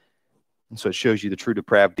God. And so it shows you the true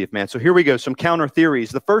depravity of man. So here we go, some counter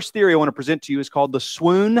theories. The first theory I want to present to you is called the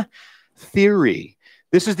swoon theory.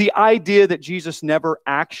 This is the idea that Jesus never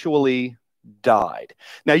actually died.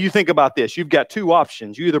 Now you think about this. You've got two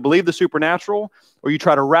options. You either believe the supernatural or you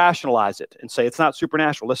try to rationalize it and say it's not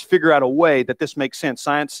supernatural. Let's figure out a way that this makes sense.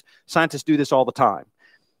 Scientists do this all the time.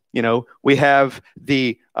 We have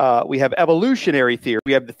evolutionary theory.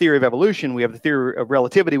 We have the theory of evolution. We have the theory of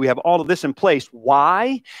relativity. We have all of this in place.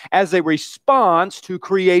 Why? As a response to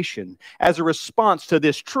creation, as a response to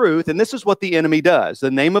this truth. And this is what the enemy does.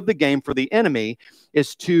 The name of the game for the enemy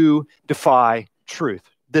is to defy truth.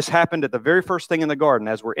 This happened at the very first thing in the garden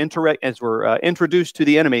as we're introduced to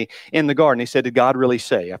the enemy in the garden. He said, did God really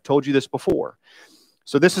say? I've told you this before.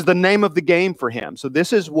 So this is the name of the game for him. So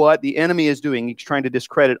this is what the enemy is doing. He's trying to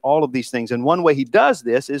discredit all of these things. And one way he does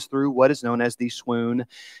this is through what is known as the swoon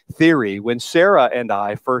theory. When Sarah and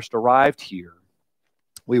I first arrived here,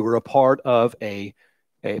 we were a part of a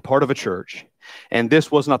church. And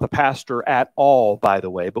this was not the pastor at all, by the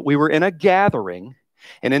way, but we were in a gathering.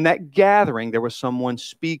 And in that gathering, there was someone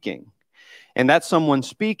speaking. And that someone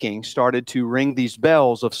speaking started to ring these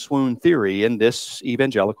bells of swoon theory in this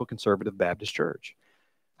evangelical conservative Baptist church.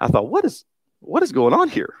 I thought, what is going on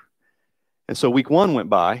here? And so week one went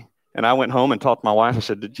by, and I went home and talked to my wife. I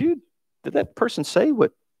said, did that person say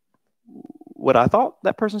what I thought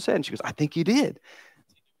that person said? And she goes, I think he did.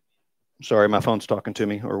 Sorry, my phone's talking to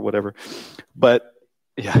me or whatever. But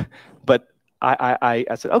I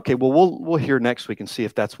said, okay, well, we'll hear next week and see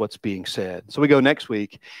if that's what's being said. So we go next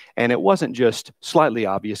week, and it wasn't just slightly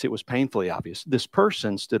obvious, it was painfully obvious. This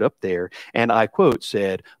person stood up there, and I quote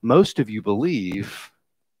said, most of you believe,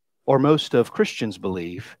 or most of Christians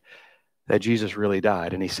believe, that Jesus really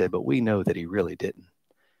died. And he said, but we know that he really didn't.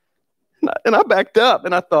 And I backed up,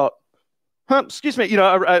 and I thought, excuse me,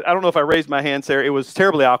 I don't know if I raised my hand, Sarah. It was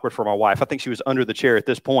terribly awkward for my wife. I think she was under the chair at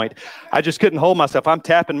this point. I just couldn't hold myself. I'm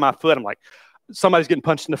tapping my foot. I'm like, somebody's getting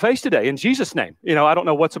punched in the face today in Jesus' name. I don't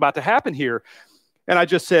know what's about to happen here. And I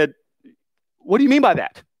just said, what do you mean by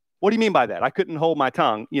that? What do you mean by that? I couldn't hold my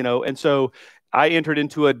tongue, and so I entered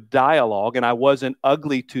into a dialogue, and I wasn't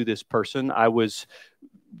ugly to this person. I was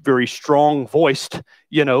very strong voiced,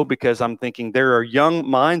 because I'm thinking there are young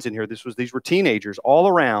minds in here. These were teenagers all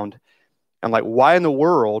around. I'm like, why in the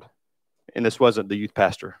world? And this wasn't the youth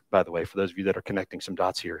pastor, by the way, for those of you that are connecting some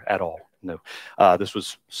dots here at all. No, this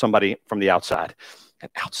was somebody from the outside, an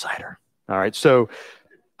outsider. All right. So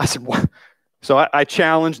I said, what? So I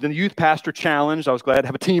challenged, and the youth pastor challenged. I was glad to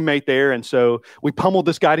have a teammate there. And so we pummeled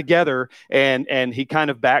this guy together, and he kind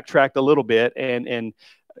of backtracked a little bit. And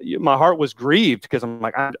my heart was grieved because I'm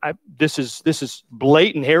like, this is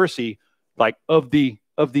blatant heresy, like of the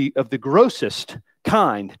grossest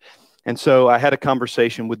kind. And so I had a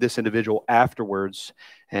conversation with this individual afterwards,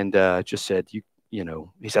 and just said, he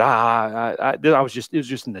said, it was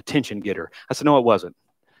just an attention getter. I said, no, it wasn't.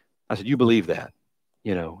 I said, you believe that,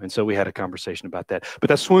 and so we had a conversation about that. But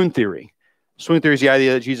that's swoon theory. Swoon theory is the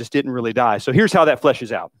idea that Jesus didn't really die. So here's how that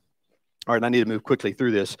fleshes out. All right, and I need to move quickly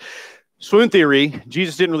through this. Swoon theory,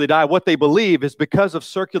 Jesus didn't really die. What they believe is because of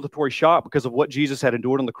circulatory shock, because of what Jesus had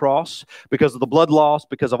endured on the cross, because of the blood loss,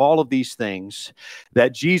 because of all of these things,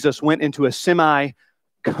 that Jesus went into a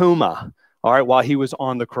semi-coma, all right, while he was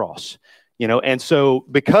on the cross. And so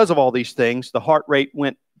because of all these things, the heart rate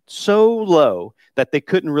went so low that they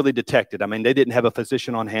couldn't really detect it. I mean, they didn't have a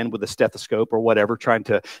physician on hand with a stethoscope or whatever trying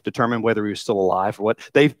to determine whether he was still alive or what.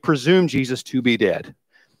 They presumed Jesus to be dead.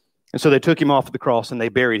 And so they took him off the cross and they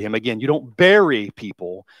buried him. Again, you don't bury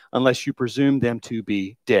people unless you presume them to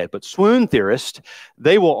be dead. But swoon theorists,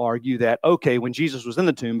 they will argue that, okay, when Jesus was in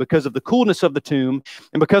the tomb, because of the coolness of the tomb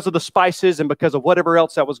and because of the spices and because of whatever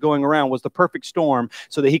else that was going around, was the perfect storm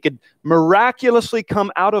so that he could miraculously come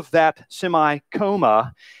out of that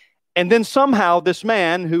semi-coma. And then somehow this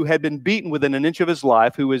man who had been beaten within an inch of his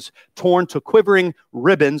life, who was torn to quivering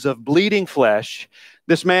ribbons of bleeding flesh,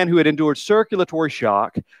 this man who had endured circulatory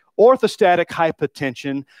shock, orthostatic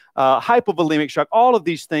hypotension, hypovolemic shock, all of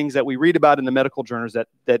these things that we read about in the medical journals that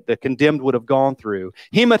the condemned would have gone through,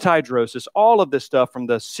 hematidrosis, all of this stuff from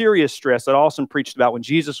the serious stress that Austin preached about when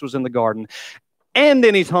Jesus was in the garden, and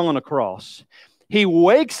then he's hung on a cross. He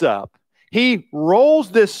wakes up, he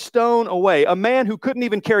rolls this stone away, a man who couldn't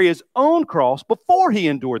even carry his own cross before he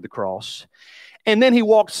endured the cross, and then he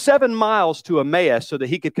walked 7 miles to Emmaus so that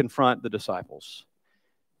he could confront the disciples,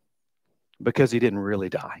 because he didn't really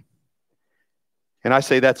die. And I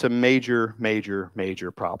say that's a major, major,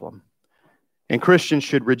 major problem. And Christians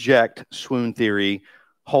should reject swoon theory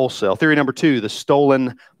wholesale. Theory number 2, the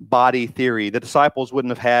stolen body theory. The disciples would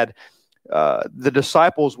have had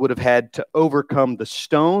to overcome the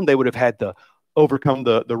stone. They would have had to overcome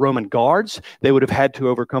the Roman guards. They would have had to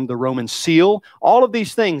overcome the Roman seal. All of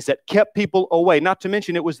these things that kept people away. Not to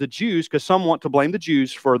mention it was the Jews, because some want to blame the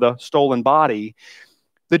Jews for the stolen body.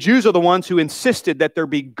 The Jews are the ones who insisted that there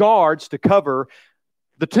be guards to cover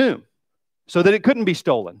the tomb so that it couldn't be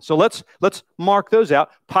stolen. So let's mark those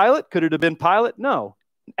out. Pilate, could it have been Pilate? No,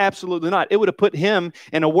 absolutely not. It would have put him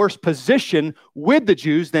in a worse position with the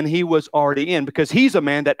Jews than he was already in, because he's a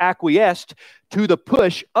man that acquiesced to the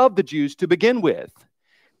push of the Jews to begin with.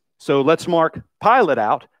 So let's mark Pilate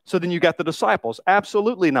out. So then you got the disciples.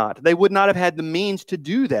 Absolutely not. They would not have had the means to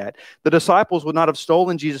do that. The disciples would not have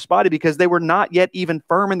stolen Jesus' body because they were not yet even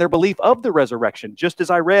firm in their belief of the resurrection, just as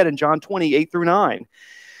I read in John 20, 8-9.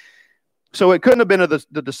 So it couldn't have been of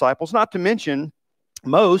the disciples, not to mention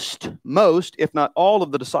most, if not all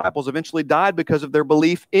of the disciples eventually died because of their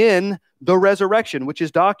belief in the resurrection, which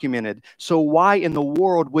is documented. So why in the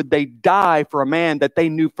world would they die for a man that they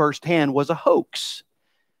knew firsthand was a hoax?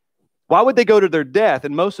 Why would they go to their death,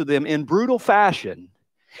 and most of them in brutal fashion,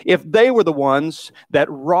 if they were the ones that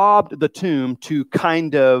robbed the tomb to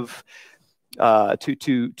kind of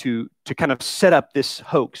kind of set up this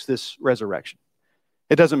hoax, this resurrection?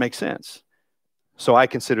 It doesn't make sense. So I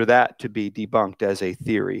consider that to be debunked as a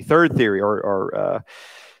theory. Third theory, the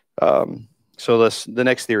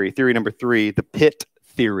next theory, theory number 3, the pit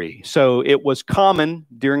theory. So it was common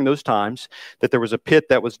during those times that there was a pit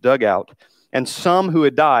that was dug out, and some who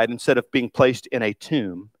had died, instead of being placed in a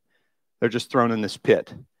tomb, they're just thrown in this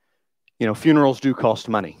pit. Funerals do cost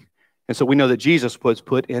money. And so we know that Jesus was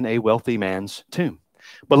put in a wealthy man's tomb.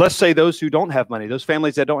 But let's say those who don't have money, those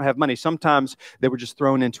families that don't have money, sometimes they were just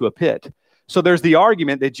thrown into a pit. So there's the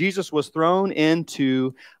argument that Jesus was thrown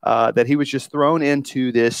into, that he was just thrown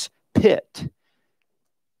into this pit.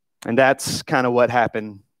 And that's kind of what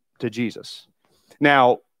happened to Jesus.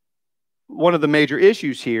 Now, one of the major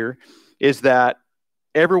issues here is that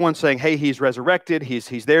everyone's saying, hey, he's resurrected.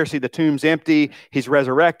 He's there. See, the tomb's empty. He's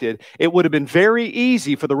resurrected. It would have been very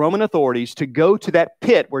easy for the Roman authorities to go to that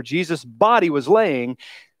pit where Jesus' body was laying,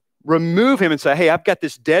 remove him and say, hey, I've got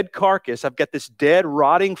this dead carcass, I've got this dead,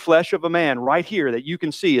 rotting flesh of a man right here that you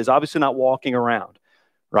can see is obviously not walking around,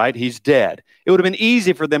 right? He's dead. It would have been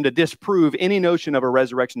easy for them to disprove any notion of a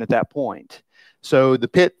resurrection at that point. So the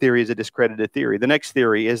pit theory is a discredited theory. The next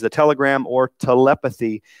theory is the telegram or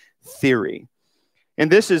telepathy theory.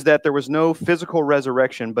 And this is that there was no physical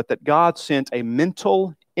resurrection, but that God sent a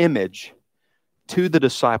mental image to the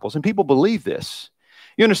disciples. And people believe this.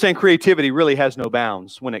 You understand, creativity really has no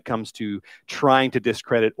bounds when it comes to trying to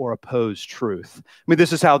discredit or oppose truth. I mean,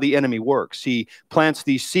 this is how the enemy works. He plants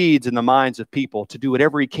these seeds in the minds of people to do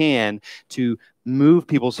whatever he can to move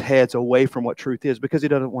people's heads away from what truth is, because he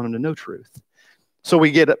doesn't want them to know truth. So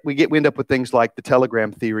we end up with things like the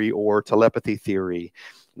telegram theory or telepathy theory,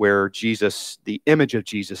 where Jesus, the image of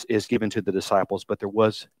Jesus, is given to the disciples, but there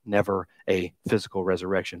was never a physical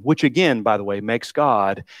resurrection, which again, by the way, makes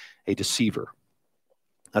God a deceiver.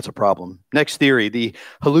 That's a problem. Next theory, the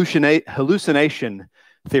hallucination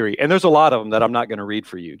theory. And there's a lot of them that I'm not going to read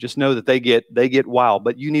for you. Just know that they get wild,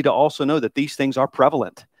 but you need to also know that these things are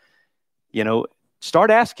prevalent. You know,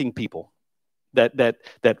 start asking people that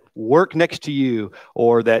work next to you,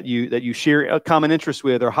 or that you share a common interest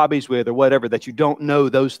with, or hobbies with, or whatever, that you don't know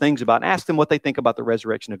those things about, and ask them what they think about the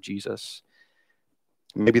resurrection of Jesus.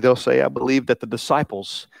 Maybe they'll say, I believe that the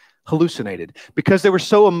disciples hallucinated because they were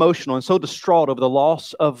so emotional and so distraught over the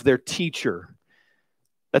loss of their teacher,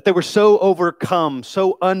 that they were so overcome,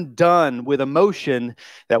 so undone with emotion,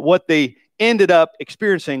 that what they ended up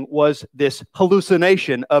experiencing was this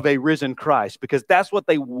hallucination of a risen Christ, because that's what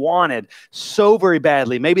they wanted so very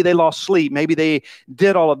badly. Maybe they lost sleep. Maybe they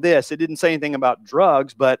did all of this. It didn't say anything about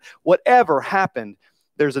drugs, but whatever happened,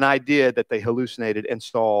 there's an idea that they hallucinated and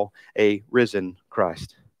saw a risen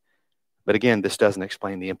Christ. But again, this doesn't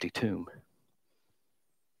explain the empty tomb.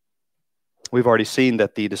 We've already seen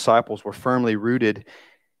that the disciples were firmly rooted,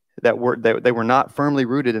 they were not firmly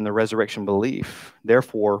rooted in the resurrection belief.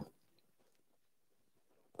 Therefore,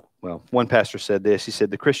 well, one pastor said this. He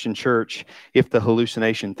said, the Christian church, if the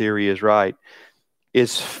hallucination theory is right,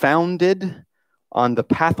 is founded on the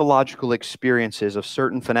pathological experiences of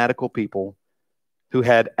certain fanatical people who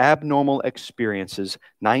had abnormal experiences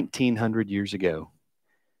 1900 years ago.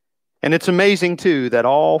 And it's amazing, too, that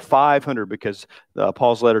all 500, because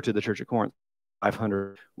Paul's letter to the church at Corinth,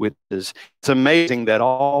 500 witnesses, it's amazing that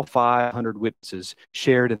all 500 witnesses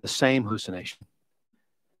shared in the same hallucination.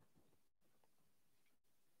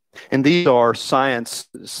 And these are science,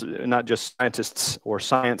 not just scientists or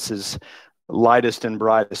science's lightest and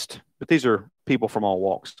brightest, but these are people from all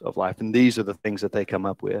walks of life. And these are the things that they come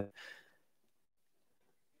up with.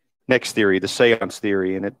 Next theory, the seance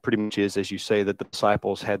theory, and it pretty much is, as you say, that the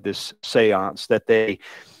disciples had this seance, that they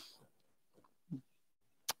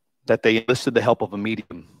enlisted the help of a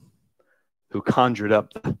medium who conjured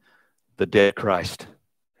up the dead Christ.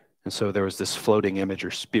 And so there was this floating image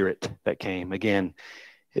or spirit that came. Again,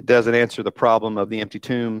 it doesn't answer the problem of the empty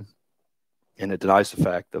tomb, and it denies the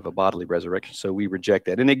fact of a bodily resurrection. So we reject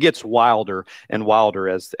that. And it gets wilder and wilder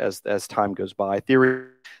as time goes by.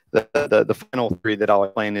 The final theory that I'll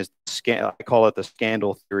explain is, I call it the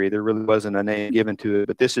scandal theory. There really wasn't a name given to it,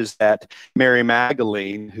 but this is that Mary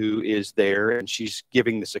Magdalene, who is there, and she's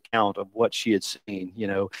giving this account of what she had seen. You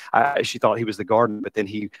know, she thought he was the gardener, but then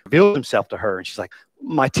he revealed himself to her, and she's like,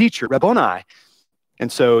 my teacher, Rabboni.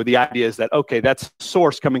 And so the idea is that, okay, that's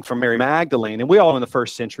source coming from Mary Magdalene. And we all know in the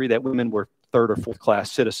first century that women were third or fourth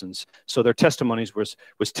class citizens. So their testimonies was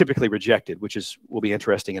typically rejected, which will be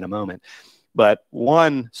interesting in a moment. But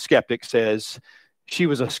one skeptic says she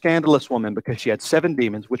was a scandalous woman because she had 7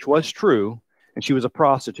 demons, which was true, and she was a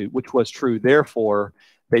prostitute, which was true. Therefore,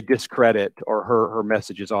 they discredit, or her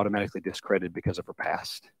message is automatically discredited because of her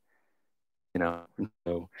past. You know,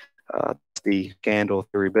 so the scandal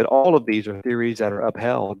theory, but all of these are theories that are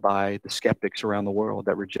upheld by the skeptics around the world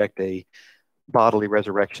that reject a bodily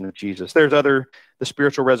resurrection of Jesus. There's the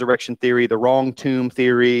spiritual resurrection theory, the wrong tomb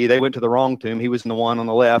theory. They went to the wrong tomb. He was in the one on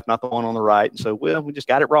the left, not the one on the right. And so, we just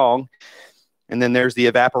got it wrong. And then there's the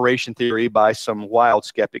evaporation theory by some wild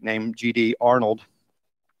skeptic named G.D. Arnold.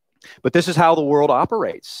 But this is how the world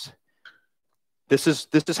operates. This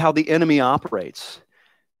is how the enemy operates.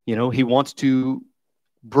 You know, he wants to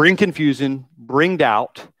bring confusion, bring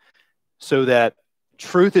doubt, so that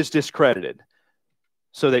truth is discredited,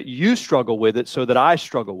 so that you struggle with it, so that I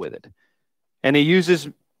struggle with it. And he uses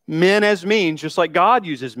men as means, just like God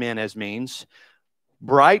uses men as means.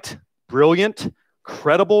 Bright, brilliant,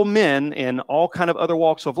 credible men in all kind of other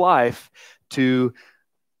walks of life to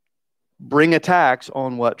bring attacks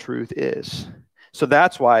on what truth is. So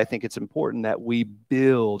that's why I think it's important that we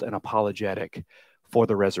build an apologetic for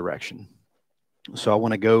the resurrection. So I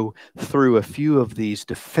want to go through a few of these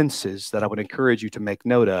defenses that I would encourage you to make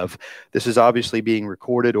note of. This is obviously being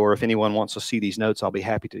recorded, or if anyone wants to see these notes, I'll be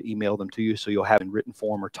happy to email them to you so you'll have in written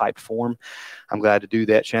form or typed form. I'm glad to do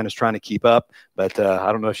that. Shanna's trying to keep up, but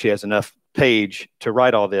I don't know if she has enough page to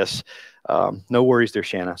write all this. No worries there,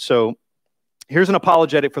 Shanna. So here's an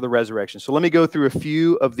apologetic for the resurrection. So let me go through a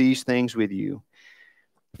few of these things with you.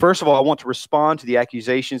 First of all, I want to respond to the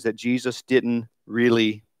accusations that Jesus didn't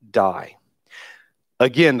really die.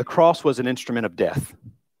 Again, the cross was an instrument of death.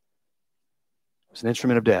 It was an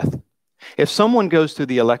instrument of death. If someone goes through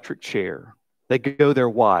the electric chair, they go there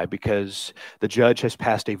why? Because the judge has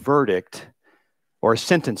passed a verdict or a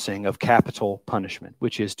sentencing of capital punishment,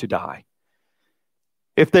 which is to die.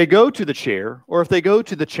 If they go to the chair, or if they go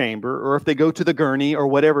to the chamber, or if they go to the gurney, or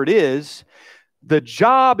whatever it is, the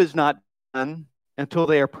job is not done until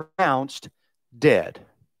they are pronounced dead.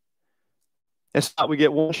 It's not we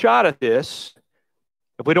get one shot at this.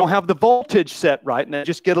 If we don't have the voltage set right and they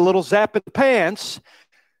just get a little zap in the pants,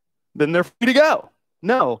 then they're free to go.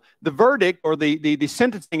 No, the verdict or the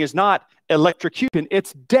sentencing is not electrocution.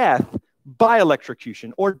 It's death by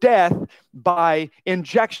electrocution, or death by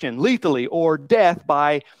injection lethally, or death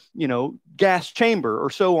by, gas chamber,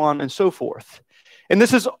 or so on and so forth. And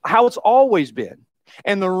this is how it's always been.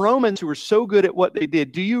 And the Romans, who were so good at what they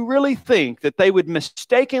did, do you really think that they would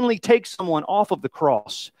mistakenly take someone off of the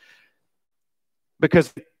cross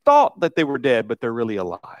because they thought that they were dead, but they're really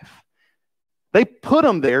alive? They put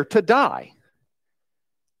them there to die.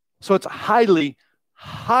 So it's highly,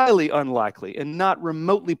 highly unlikely and not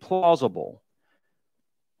remotely plausible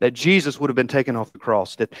that Jesus would have been taken off the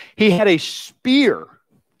cross, that he had a spear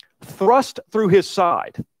thrust through his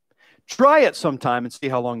side. Try it sometime and see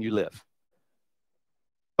how long you live.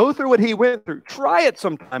 Go through what he went through. Try it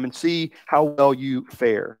sometime and see how well you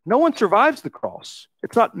fare. No one survives the cross.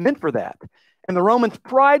 It's not meant for that. And the Romans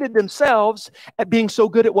prided themselves at being so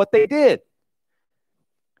good at what they did.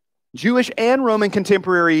 Jewish and Roman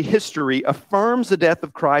contemporary history affirms the death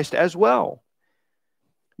of Christ as well.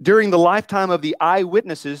 During the lifetime of the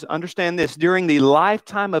eyewitnesses, understand this, during the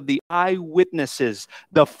lifetime of the eyewitnesses,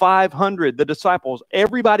 the 500, the disciples,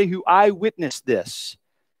 everybody who eyewitnessed this,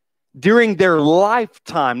 during their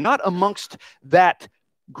lifetime, not amongst that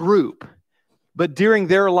group, but during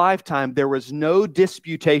their lifetime, there was no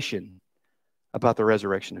disputation about the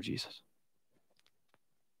resurrection of Jesus.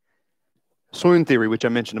 Swoon theory, which I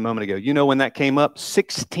mentioned a moment ago, you know when that came up?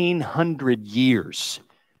 1,600 years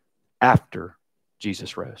after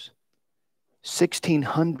Jesus rose.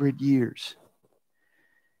 1,600 years.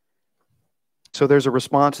 So there's a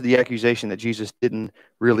response to the accusation that Jesus didn't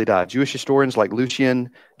really die. Jewish historians like Lucian,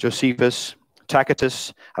 Josephus,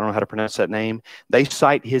 Tacitus, I don't know how to pronounce that name, they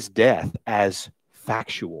cite his death as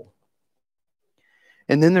factual.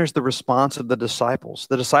 And then there's the response of the disciples.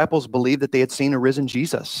 The disciples believed that they had seen a risen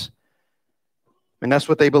Jesus. And that's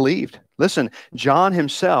what they believed. Listen, John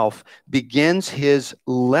himself begins his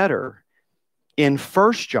letter in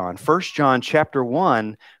 1 John chapter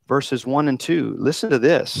 1, verses 1 and 2. Listen to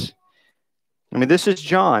this. This is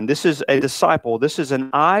John. This is a disciple. This is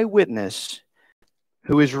an eyewitness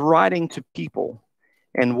who is writing to people.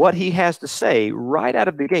 And what he has to say right out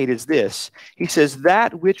of the gate is this. He says,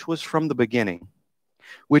 that which was from the beginning,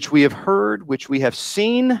 which we have heard, which we have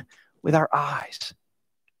seen with our eyes,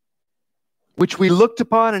 which we looked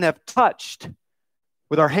upon and have touched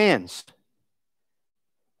with our hands,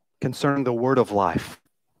 concerning the word of life.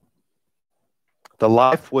 The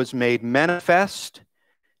life was made manifest,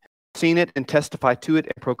 seen it and testify to it,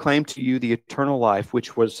 and proclaim to you the eternal life,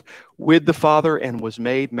 which was with the Father and was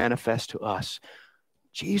made manifest to us.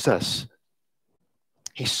 Jesus.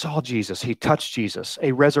 He saw Jesus. He touched Jesus,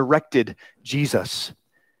 a resurrected Jesus.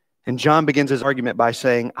 And John begins his argument by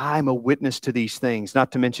saying, I'm a witness to these things,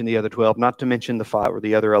 not to mention the other 12, not to mention the 5 or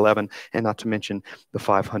the other 11, and not to mention the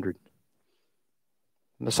 500.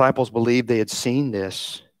 The disciples believed they had seen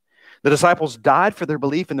this. The disciples died for their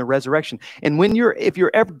belief in the resurrection. And if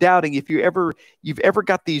you're ever doubting, if you've ever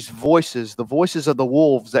got these voices, the voices of the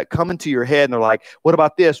wolves that come into your head and they're like, what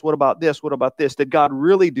about this? What about this? What about this? Did God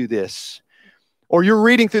really do this? Or you're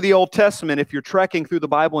reading through the Old Testament, if you're trekking through the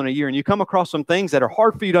Bible in a year and you come across some things that are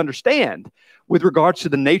hard for you to understand with regards to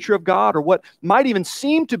the nature of God or what might even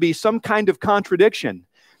seem to be some kind of contradiction.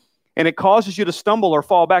 And it causes you to stumble or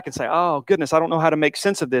fall back and say, oh, goodness, I don't know how to make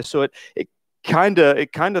sense of this. So it kind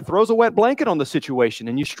of throws a wet blanket on the situation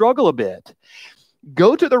and you struggle a bit.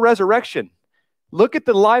 Go to the resurrection. Look at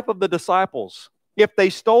the life of the disciples. If they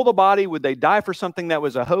stole the body, would they die for something that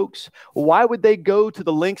was a hoax? Why would they go to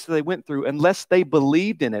the lengths that they went through unless they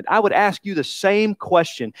believed in it? I would ask you the same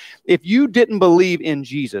question. If you didn't believe in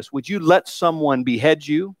Jesus, would you let someone behead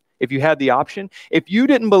you if you had the option? If you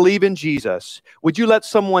didn't believe in Jesus, would you let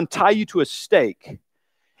someone tie you to a stake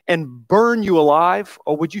and burn you alive?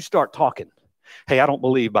 Or would you start talking? Hey, I don't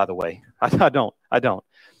believe, by the way. I don't.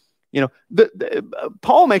 You know,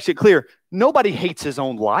 Paul makes it clear, nobody hates his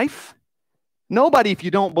own life. Nobody, if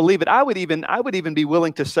you don't believe it. I would even be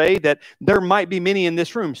willing to say that there might be many in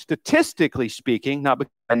this room, statistically speaking, not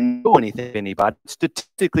because I know anything of anybody,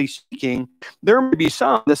 statistically speaking, there may be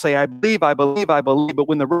some that say, I believe, but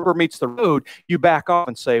when the rubber meets the road, you back off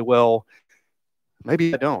and say, well,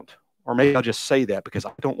 maybe I don't. Or maybe I'll just say that because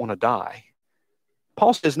I don't want to die.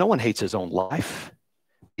 Paul says no one hates his own life.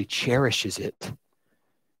 He cherishes it.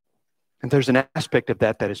 And there's an aspect of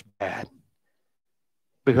that is bad.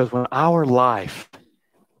 Because when our life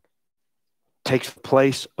takes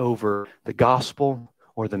place over the gospel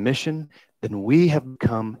or the mission, then we have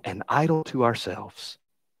become an idol to ourselves.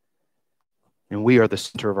 And we are the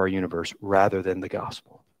center of our universe rather than the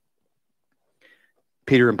gospel.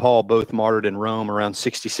 Peter and Paul both martyred in Rome around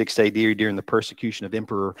 66 AD during the persecution of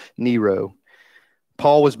Emperor Nero.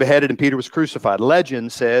 Paul was beheaded and Peter was crucified.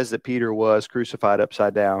 Legend says that Peter was crucified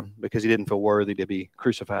upside down because he didn't feel worthy to be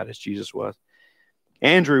crucified as Jesus was.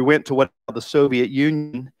 Andrew went to what the Soviet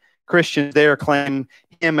Union. Christians there claim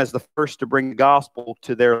him as the first to bring the gospel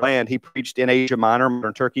to their land. He preached in Asia Minor,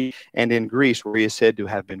 modern Turkey, and in Greece, where he is said to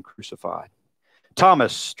have been crucified.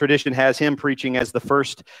 Thomas, tradition has him preaching as the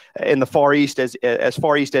first in the Far East, as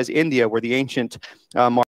far east as India, where the ancient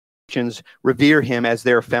Christians revere him as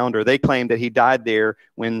their founder. They claim that he died there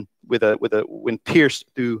when pierced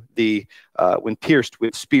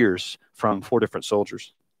with spears from 4 different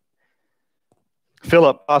soldiers.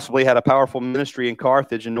 Philip possibly had a powerful ministry in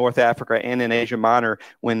Carthage in North Africa and in Asia Minor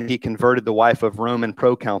when he converted the wife of Roman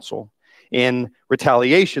proconsul. In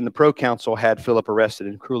retaliation, the proconsul had Philip arrested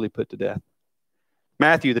and cruelly put to death.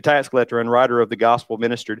 Matthew, the tax collector and writer of the gospel,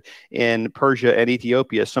 ministered in Persia and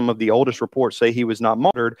Ethiopia. Some of the oldest reports say he was not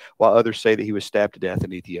martyred, while others say that he was stabbed to death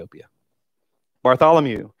in Ethiopia.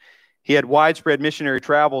 Bartholomew, he had widespread missionary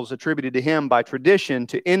travels attributed to him by tradition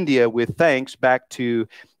to India with thanks back to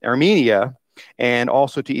Armenia, and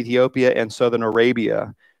also to Ethiopia and southern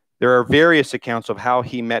Arabia. There are various accounts of how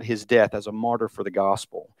he met his death as a martyr for the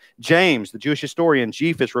gospel. James, the Jewish historian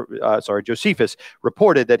Josephus,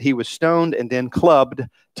 reported that he was stoned and then clubbed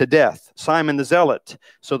to death. Simon the Zealot,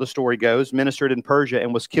 so the story goes, ministered in Persia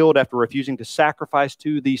and was killed after refusing to sacrifice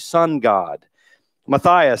to the sun god.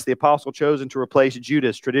 Matthias, the apostle chosen to replace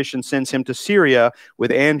Judas, tradition sends him to Syria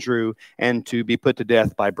with Andrew and to be put to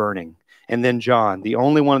death by burning. And then John, the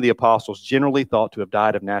only one of the apostles generally thought to have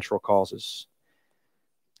died of natural causes.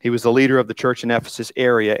 He was the leader of the church in Ephesus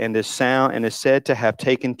area and is said to have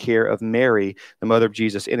taken care of Mary, the mother of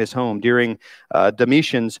Jesus, in his home. During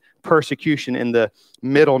Domitian's persecution in the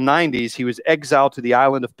middle 90s, he was exiled to the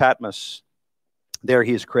island of Patmos. There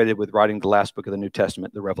he is credited with writing the last book of the New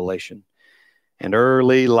Testament, the Revelation. And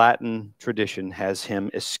early Latin tradition has him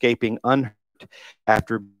escaping unhurt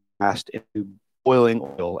after being cast into boiling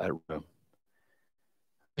oil at Rome.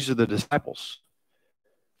 These are the disciples.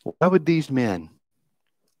 Why would these men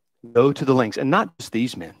go to the lengths? And not just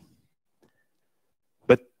these men,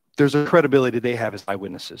 but there's a credibility they have as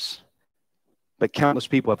eyewitnesses. But countless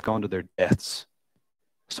people have gone to their deaths.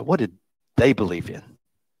 So what did they believe in?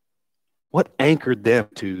 What anchored them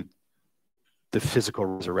to the physical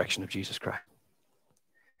resurrection of Jesus Christ?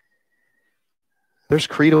 There's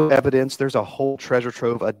creedal evidence. There's a whole treasure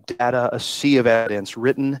trove, a data, a sea of evidence,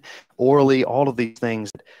 written orally, all of these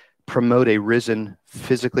things that promote a risen,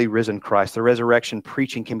 physically risen Christ. The resurrection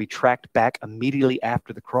preaching can be tracked back immediately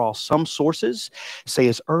after the cross. Some sources say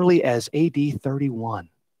as early as AD 31,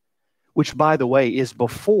 which, by the way, is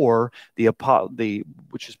before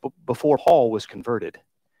before Paul was converted.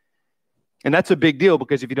 And that's a big deal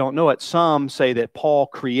because if you don't know it, some say that Paul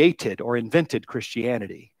created or invented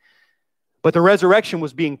Christianity. But the resurrection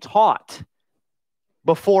was being taught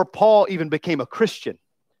before Paul even became a Christian.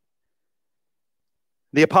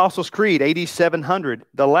 The Apostles' Creed, AD 700,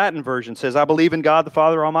 the Latin version says, I believe in God the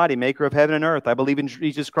Father Almighty, maker of heaven and earth. I believe in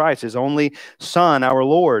Jesus Christ, his only Son, our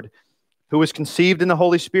Lord, who was conceived in the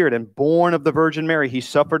Holy Spirit and born of the Virgin Mary. He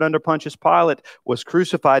suffered under Pontius Pilate, was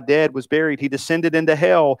crucified, dead, was buried. He descended into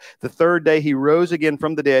hell. The third day he rose again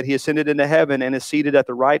from the dead. He ascended into heaven and is seated at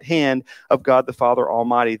the right hand of God the Father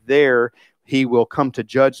Almighty. There he will come to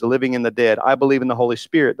judge the living and the dead. I believe in the Holy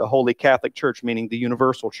Spirit, the Holy Catholic Church, meaning the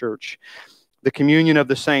universal church. the communion of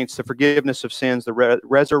the saints, the forgiveness of sins, the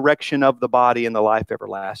resurrection of the body, and the life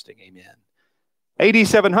everlasting. Amen. AD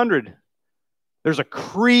 700, there's a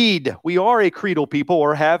creed. We are a creedal people,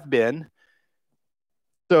 or have been.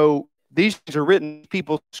 So these things are written,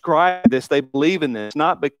 people scribe this, they believe in this,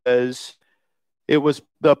 not because it was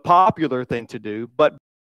the popular thing to do, but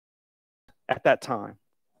at that time.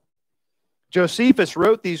 Josephus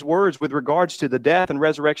wrote these words with regards to the death and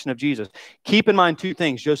resurrection of Jesus. Keep in mind two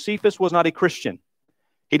things. Josephus was not a Christian.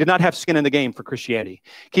 He did not have skin in the game for Christianity.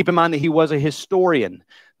 Keep in mind that he was a historian.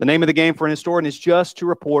 The name of the game for an historian is just to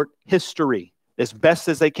report history as best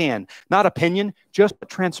as they can. Not opinion, just what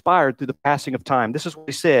transpired through the passing of time. This is what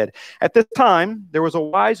he said. At this time, there was a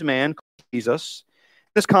wise man called Jesus.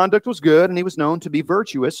 His conduct was good, and he was known to be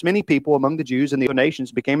virtuous. Many people among the Jews and the other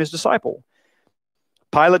nations became his disciple.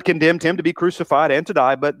 Pilate condemned him to be crucified and to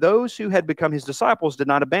die, but those who had become his disciples did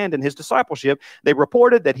not abandon his discipleship. They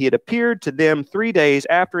reported that he had appeared to them 3 days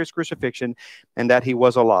after his crucifixion and that he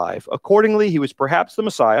was alive. Accordingly, he was perhaps the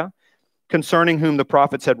Messiah, concerning whom the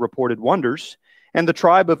prophets had reported wonders, and the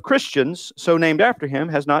tribe of Christians, so named after him,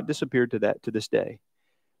 has not disappeared to this day.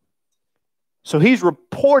 So he's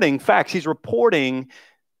reporting facts. He's reporting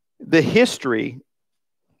the history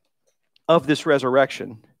of this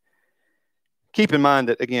resurrection. Keep in mind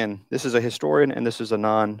that, again, this is a historian and this is a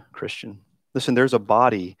non-Christian. Listen, there's a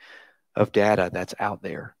body of data that's out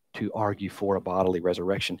there to argue for a bodily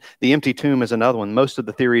resurrection. The empty tomb is another one. Most of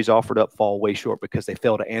the theories offered up fall way short because they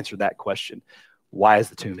fail to answer that question. Why is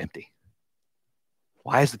the tomb empty?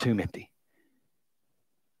 Why is the tomb empty?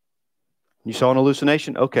 You saw an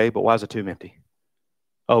hallucination? Okay, but why is the tomb empty?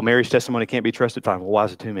 Oh, Mary's testimony can't be trusted? Fine. Well, why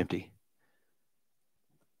is the tomb empty?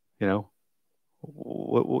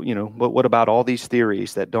 What about all these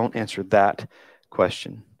theories that don't answer that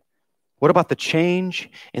question? What about the change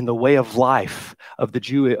in the way of life of the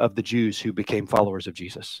Jews who became followers of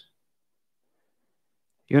Jesus?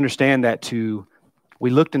 You understand that we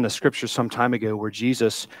looked in the scriptures some time ago where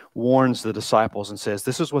Jesus warns the disciples and says,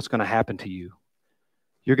 this is what's going to happen to you.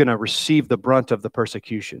 You're going to receive the brunt of the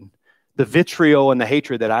persecution. The vitriol and the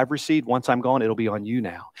hatred that I've received, once I'm gone, it'll be on you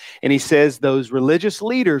now. And he says those religious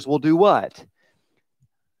leaders will do what?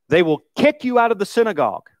 They will kick you out of the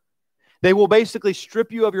synagogue. They will basically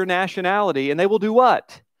strip you of your nationality, and they will do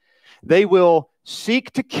what? They will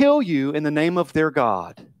seek to kill you in the name of their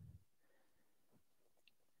God.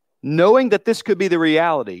 Knowing that this could be the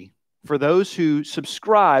reality for those who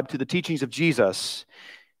subscribe to the teachings of Jesus,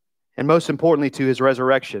 and most importantly to his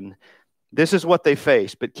resurrection, this is what they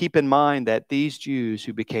face. But keep in mind that these Jews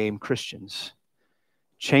who became Christians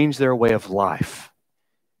changed their way of life.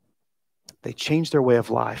 They changed their way of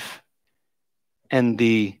life. And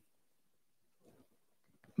the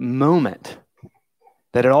moment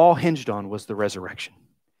that it all hinged on was the resurrection.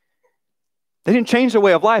 They didn't change their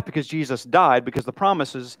way of life because Jesus died, because the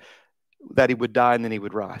promises that he would die and then he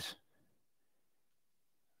would rise.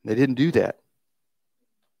 They didn't do that.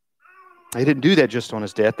 They didn't do that just on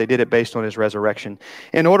his death. They did it based on his resurrection.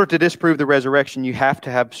 In order to disprove the resurrection, you have to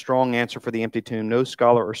have a strong answer for the empty tomb. No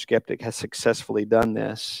scholar or skeptic has successfully done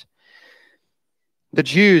this. The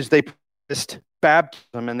Jews, they practiced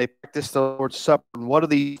baptism and they practiced the Lord's Supper. And what do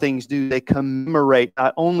these things do? They commemorate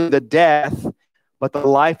not only the death, but the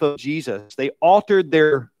life of Jesus. They altered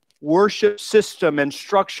their worship system and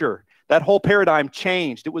structure. That whole paradigm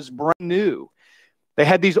changed. It was brand new. They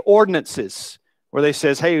had these ordinances where they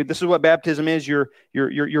says, hey, this is what baptism is.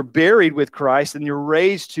 You're buried with Christ and you're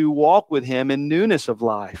raised to walk with him in newness of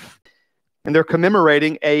life. And they're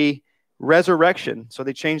commemorating a resurrection. So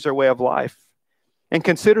they changed their way of life. And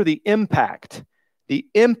consider the impact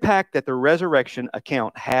that the resurrection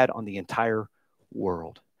account had on the entire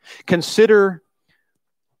world. Consider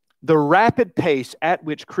the rapid pace at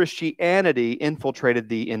which Christianity infiltrated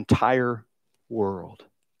the entire world.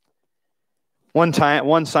 One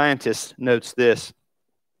scientist notes this.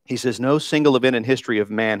 He says, no single event in history of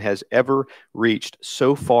man has ever reached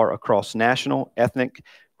so far across national, ethnic,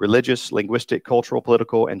 religious, linguistic, cultural,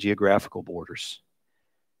 political, and geographical borders.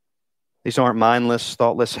 These aren't mindless,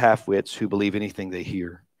 thoughtless half-wits who believe anything they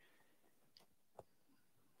hear.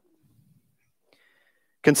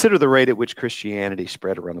 Consider the rate at which Christianity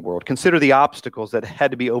spread around the world. Consider the obstacles that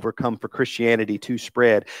had to be overcome for Christianity to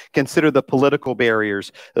spread. Consider the political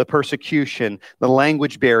barriers, the persecution, the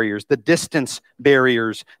language barriers, the distance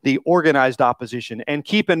barriers, the organized opposition. And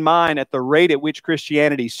keep in mind at the rate at which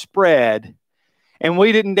Christianity spread, and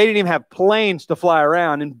they didn't even have planes to fly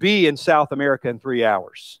around and be in South America in 3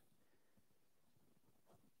 hours.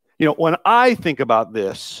 You know, when I think about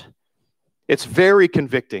this, it's very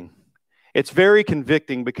convicting. It's very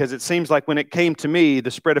convicting because it seems like when it came to me,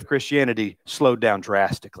 the spread of Christianity slowed down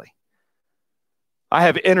drastically. I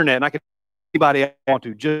have internet and I can anybody I want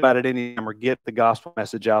to just about at any time or get the gospel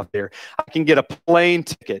message out there. I can get a plane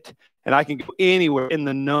ticket and I can go anywhere in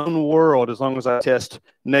the known world as long as I test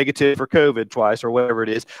negative for COVID twice or whatever it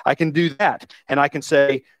is. I can do that. And I can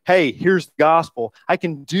say, hey, here's the gospel. I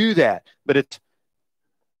can do that, but it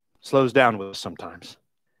slows down with us sometimes.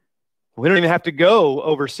 We don't even have to go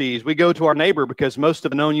overseas. We go to our neighbor because most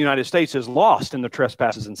of the known United States is lost in their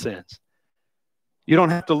trespasses and sins. You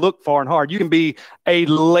don't have to look far and hard. You can be a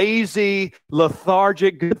lazy,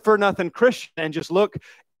 lethargic, good-for-nothing Christian and just look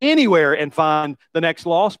anywhere and find the next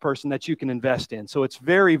lost person that you can invest in. So it's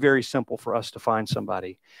very, very simple for us to find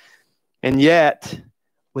somebody. And yet,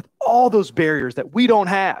 with all those barriers that we don't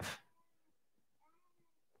have,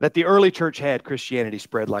 that the early church had, Christianity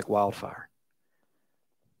spread like wildfire.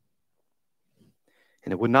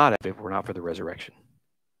 And it would not have if it were not for the resurrection.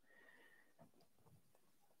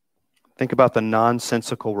 Think about the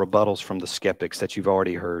nonsensical rebuttals from the skeptics that you've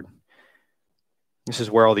already heard. This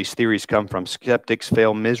is where all these theories come from. Skeptics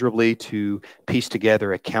fail miserably to piece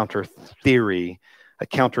together a counter theory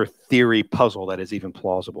puzzle that is even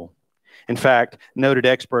plausible. In fact, noted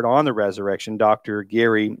expert on the resurrection, Dr.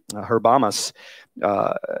 Gary Habermas,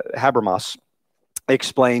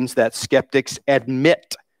 explains that skeptics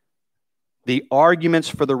admit the arguments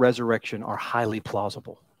for the resurrection are highly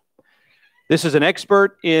plausible. This is an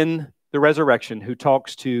expert in the resurrection who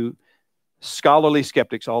talks to scholarly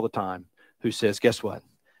skeptics all the time, who says, guess what?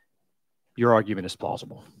 Your argument is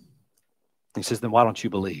plausible. He says, then why don't you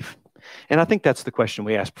believe? And I think that's the question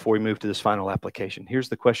we ask before we move to this final application. Here's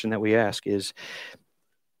the question that we ask is,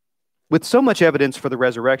 with so much evidence for the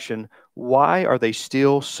resurrection, why are they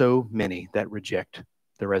still so many that reject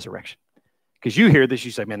the resurrection? Because you hear this,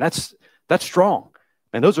 you say, man, that's strong.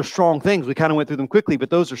 And those are strong things. We kind of went through them quickly, but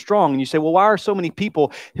those are strong. And you say, well, why are so many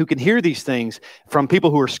people who can hear these things from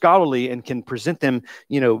people who are scholarly and can present them,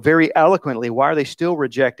 very eloquently? Why are they still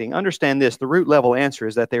rejecting? Understand this. The root level answer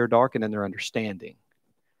is that they are darkened in their understanding.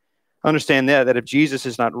 Understand that if Jesus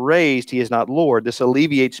is not raised, he is not Lord. This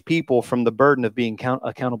alleviates people from the burden of being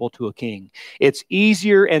accountable to a king. It's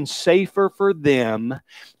easier and safer for them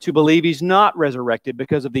to believe he's not resurrected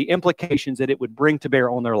because of the implications that it would bring to bear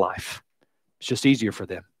on their life. It's just easier for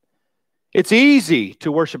them. It's easy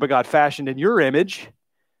to worship a God fashioned in your image.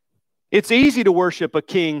 It's easy to worship a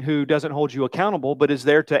king who doesn't hold you accountable, but is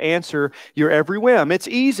there to answer your every whim. It's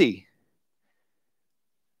easy.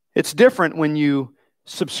 It's different when you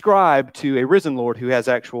subscribe to a risen Lord who has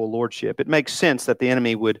actual lordship. It makes sense that the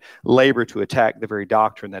enemy would labor to attack the very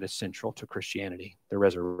doctrine that is central to Christianity, the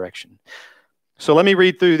resurrection. So let me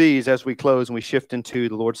read through these as we close and we shift into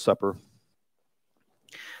the Lord's Supper.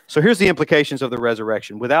 So here's the implications of the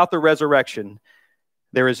resurrection. Without the resurrection,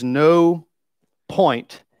 there is no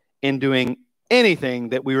point in doing anything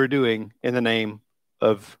that we were doing in the name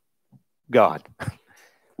of God.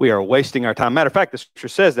 We are wasting our time. Matter of fact, the scripture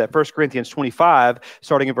says that 1 Corinthians 25,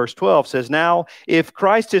 starting in verse 12, says, now, if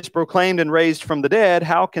Christ is proclaimed and raised from the dead,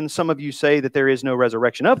 how can some of you say that there is no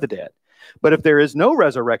resurrection of the dead? But if there is no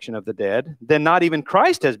resurrection of the dead, then not even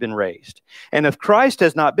Christ has been raised. And if Christ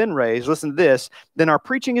has not been raised, listen to this, then our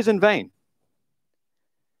preaching is in vain.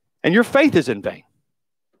 And your faith is in vain.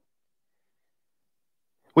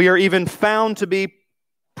 We are even found to be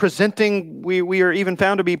presenting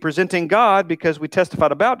God because we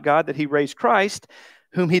testified about God that he raised Christ,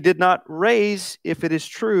 whom he did not raise, if it is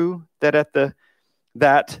true that the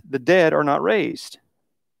dead are not raised.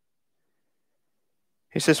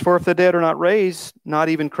 He says, for if the dead are not raised, not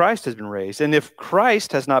even Christ has been raised. And if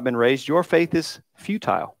Christ has not been raised, your faith is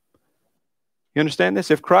futile. You understand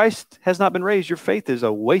this? If Christ has not been raised, your faith is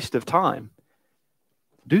a waste of time.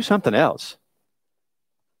 Do something else.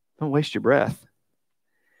 Don't waste your breath.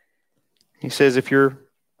 He says, if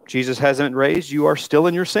Jesus hasn't raised, you are still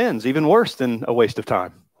in your sins, even worse than a waste of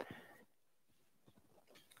time.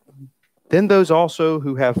 Then those also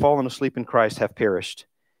who have fallen asleep in Christ have perished.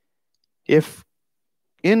 If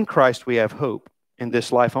in Christ we have hope in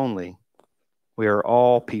this life only, we are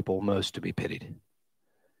all people most to be pitied.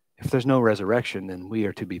 If there's no resurrection, then we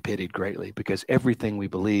are to be pitied greatly because everything we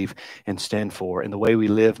believe and stand for and the way we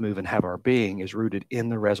live, move, and have our being is rooted in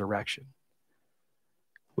the resurrection,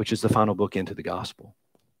 which is the final bookend to the gospel.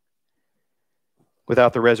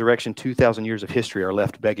 Without the resurrection, 2,000 years of history are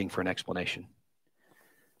left begging for an explanation.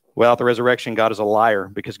 Without the resurrection, God is a liar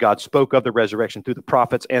because God spoke of the resurrection through the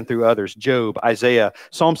prophets and through others. Job, Isaiah,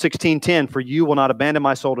 Psalm 16:10, for you will not abandon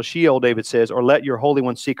my soul to Sheol, David says, or let your Holy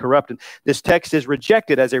One see corruption. This text is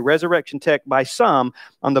rejected as a resurrection text by some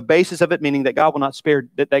on the basis of it meaning that God will not spare,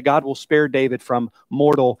 that God will spare David from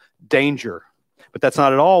mortal danger. But that's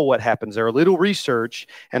not at all what happens. There a little research,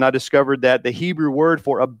 and I discovered that the Hebrew word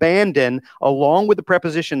for abandon, along with the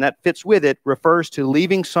preposition that fits with it, refers to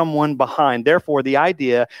leaving someone behind. Therefore, the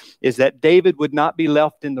idea is that David would not be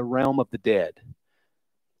left in the realm of the dead.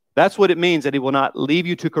 That's what it means, that he will not leave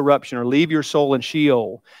you to corruption or leave your soul in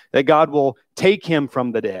Sheol, that God will take him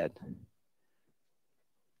from the dead.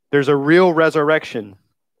 There's a real resurrection.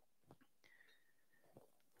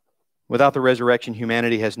 Without the resurrection,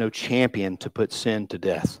 humanity has no champion to put sin to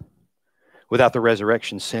death. Without the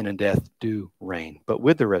resurrection, sin and death do reign. But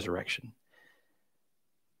with the resurrection,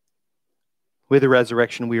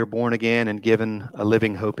 we are born again and given a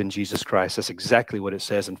living hope in Jesus Christ. That's exactly what it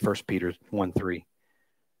says in 1 Peter 1:3.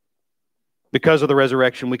 Because of the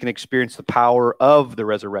resurrection, we can experience the power of the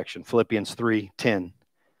resurrection. Philippians 3:10.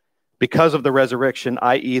 Because of the resurrection,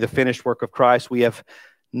 i.e. the finished work of Christ, we have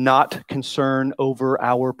not concern over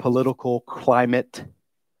our political climate.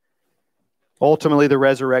 Ultimately, the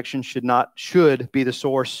resurrection should be the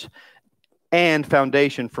source and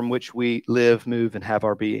foundation from which we live, move, and have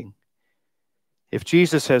our being. If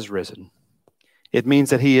Jesus has risen, it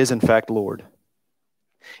means that he is in fact Lord.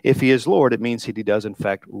 If he is Lord, it means that he does in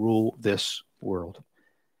fact rule this world.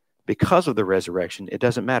 Because of the resurrection, it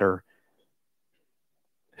doesn't matter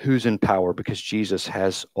who's in power, because Jesus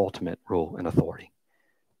has ultimate rule and authority.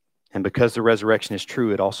 And because the resurrection is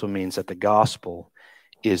true, it also means that the gospel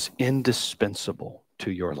is indispensable to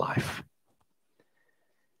your life.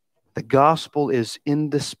 The gospel is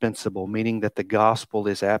indispensable, meaning that the gospel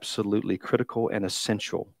is absolutely critical and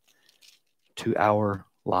essential to our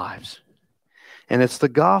lives. And it's the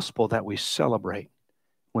gospel that we celebrate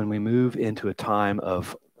when we move into a time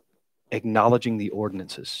of acknowledging the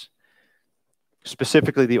ordinances,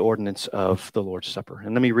 specifically the ordinance of the Lord's Supper.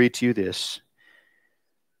 And let me read to you this.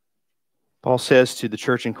 Paul says to the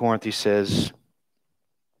church in Corinth, he says,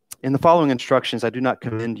 in the following instructions, I do not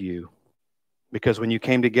commend you, because when you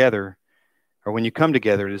come together,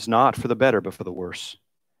 it is not for the better, but for the worse.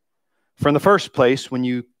 For in the first place, when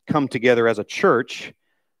you come together as a church,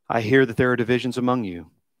 I hear that there are divisions among you,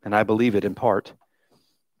 and I believe it in part.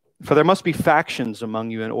 For there must be factions among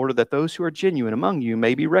you in order that those who are genuine among you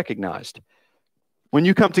may be recognized. When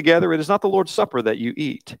you come together, it is not the Lord's Supper that you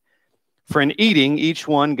eat. For in eating, each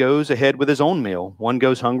one goes ahead with his own meal. One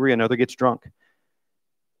goes hungry, another gets drunk.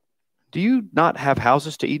 Do you not have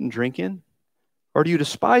houses to eat and drink in? Or do you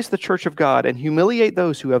despise the church of God and humiliate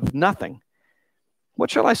those who have nothing?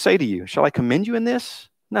 What shall I say to you? Shall I commend you in this?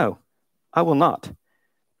 No, I will not.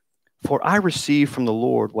 For I received from the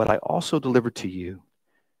Lord what I also delivered to you,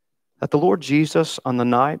 that the Lord Jesus, on the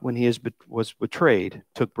night when he was betrayed,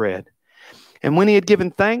 took bread. And when he had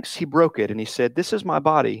given thanks, he broke it, and he said, this is my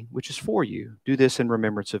body, which is for you. Do this in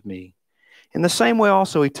remembrance of me. In the same way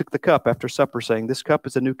also he took the cup after supper, saying, this cup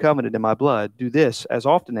is a new covenant in my blood. Do this as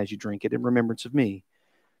often as you drink it in remembrance of me.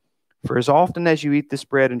 For as often as you eat this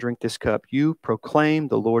bread and drink this cup, you proclaim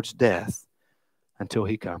the Lord's death until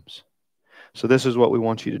he comes. So this is what we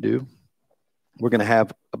want you to do. We're going to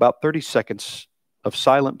have about 30 seconds of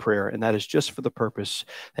silent prayer, and that is just for the purpose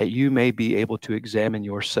that you may be able to examine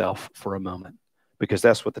yourself for a moment, because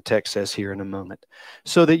that's what the text says here in a moment,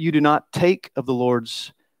 so that you do not take of the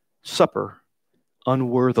Lord's Supper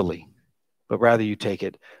unworthily, but rather you take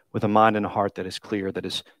it with a mind and a heart that is clear, that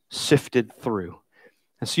is sifted through.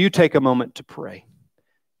 And so you take a moment to pray,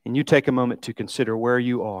 and you take a moment to consider where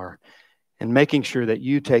you are, and making sure that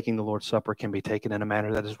you taking the Lord's Supper can be taken in a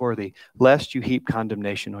manner that is worthy, lest you heap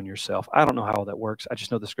condemnation on yourself. I don't know how all that works. I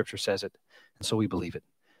just know the Scripture says it, and so we believe it.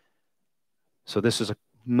 So this is a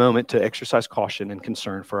moment to exercise caution and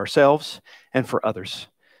concern for ourselves and for others.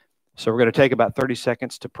 So we're going to take about 30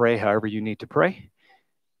 seconds to pray however you need to pray,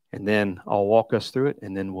 and then I'll walk us through it,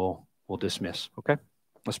 and then we'll dismiss, okay?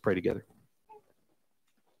 Let's pray together.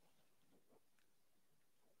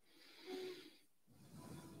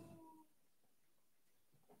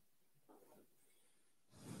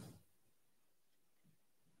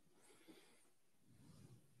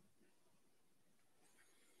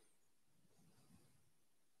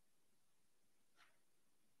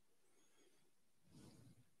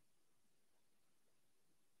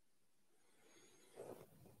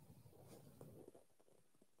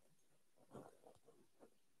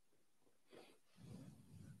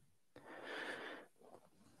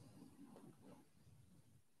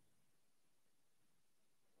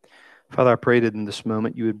 Father, I pray that in this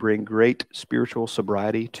moment you would bring great spiritual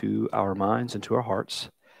sobriety to our minds and to our hearts.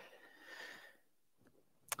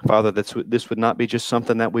 Father, this would not be just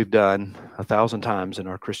something that we've done 1,000 times in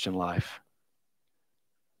our Christian life.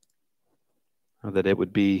 That it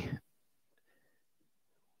would be,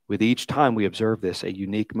 with each time we observe this, a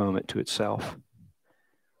unique moment to itself.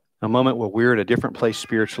 A moment where we're in a different place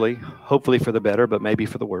spiritually, hopefully for the better, but maybe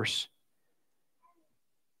for the worse.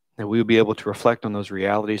 And we would be able to reflect on those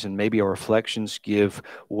realities, and maybe our reflections give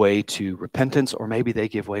way to repentance, or maybe they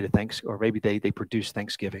give way to thanks, or maybe they produce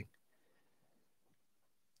thanksgiving.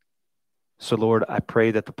 So, Lord, I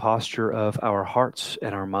pray that the posture of our hearts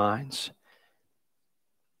and our minds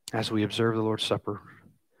as we observe the Lord's Supper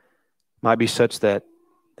might be such that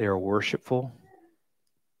they are worshipful,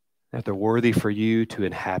 that they're worthy for you to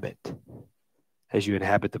inhabit as you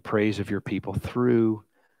inhabit the praise of your people through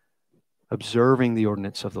observing the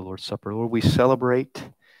ordinance of the Lord's Supper. Lord, we celebrate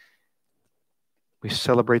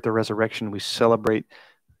the resurrection. We celebrate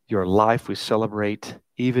your life. We celebrate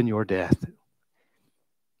even your death.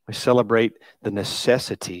 We celebrate the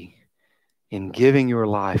necessity in giving your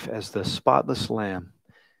life as the spotless lamb,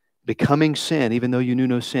 becoming sin, even though you knew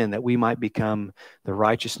no sin, that we might become the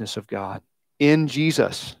righteousness of God in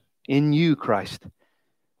Jesus, in you, Christ.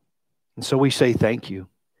 And so we say thank you.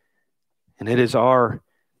 And it is our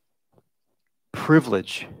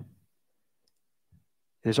privilege.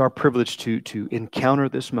 It is our privilege to encounter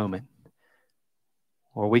this moment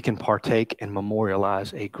where we can partake and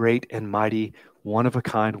memorialize a great and mighty,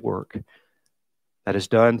 one-of-a-kind work that is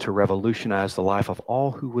done to revolutionize the life of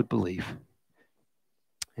all who would believe.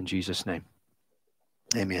 In Jesus' name,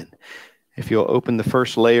 amen. If you'll open the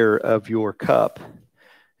first layer of your cup,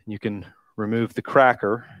 you can remove the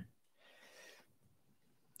cracker.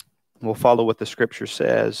 We'll follow what the scripture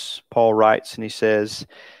says. Paul writes, and he says,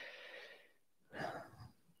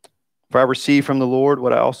 "For I received from the Lord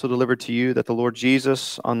what I also delivered to you, that the Lord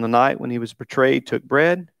Jesus, on the night when he was betrayed, took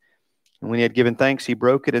bread, and when he had given thanks, he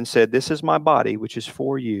broke it and said, 'This is my body, which is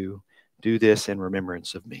for you. Do this in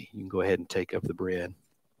remembrance of me.'" You can go ahead and take of the bread.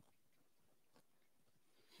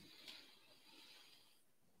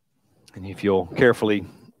 And if you'll carefully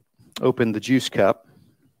open the juice cup,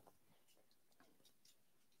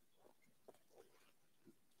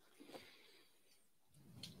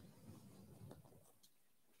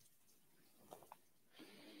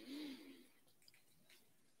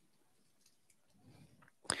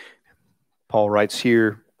 Paul writes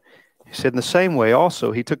here, he said, "In the same way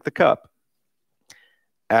also he took the cup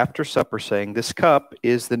after supper, saying, 'This cup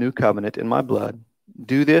is the new covenant in my blood.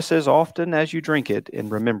 Do this as often as you drink it in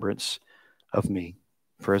remembrance of me.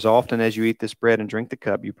 For as often as you eat this bread and drink the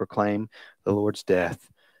cup, you proclaim the Lord's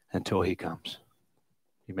death until he comes.'"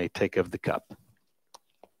 You may take of the cup.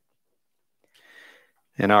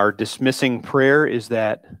 And our dismissing prayer is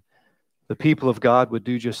that the people of God would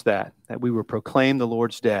do just that we would proclaim the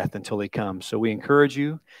Lord's death until he comes. So we encourage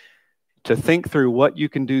you to think through what you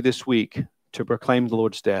can do this week to proclaim the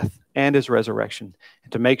Lord's death and his resurrection,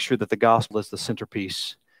 and to make sure that the gospel is the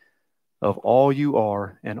centerpiece of all you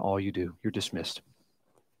are and all you do. You're dismissed.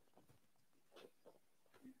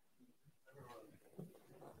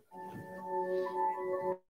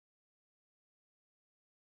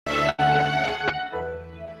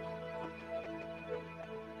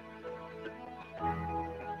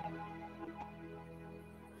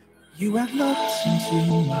 You have looked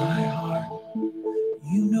into my heart.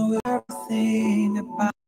 You know everything about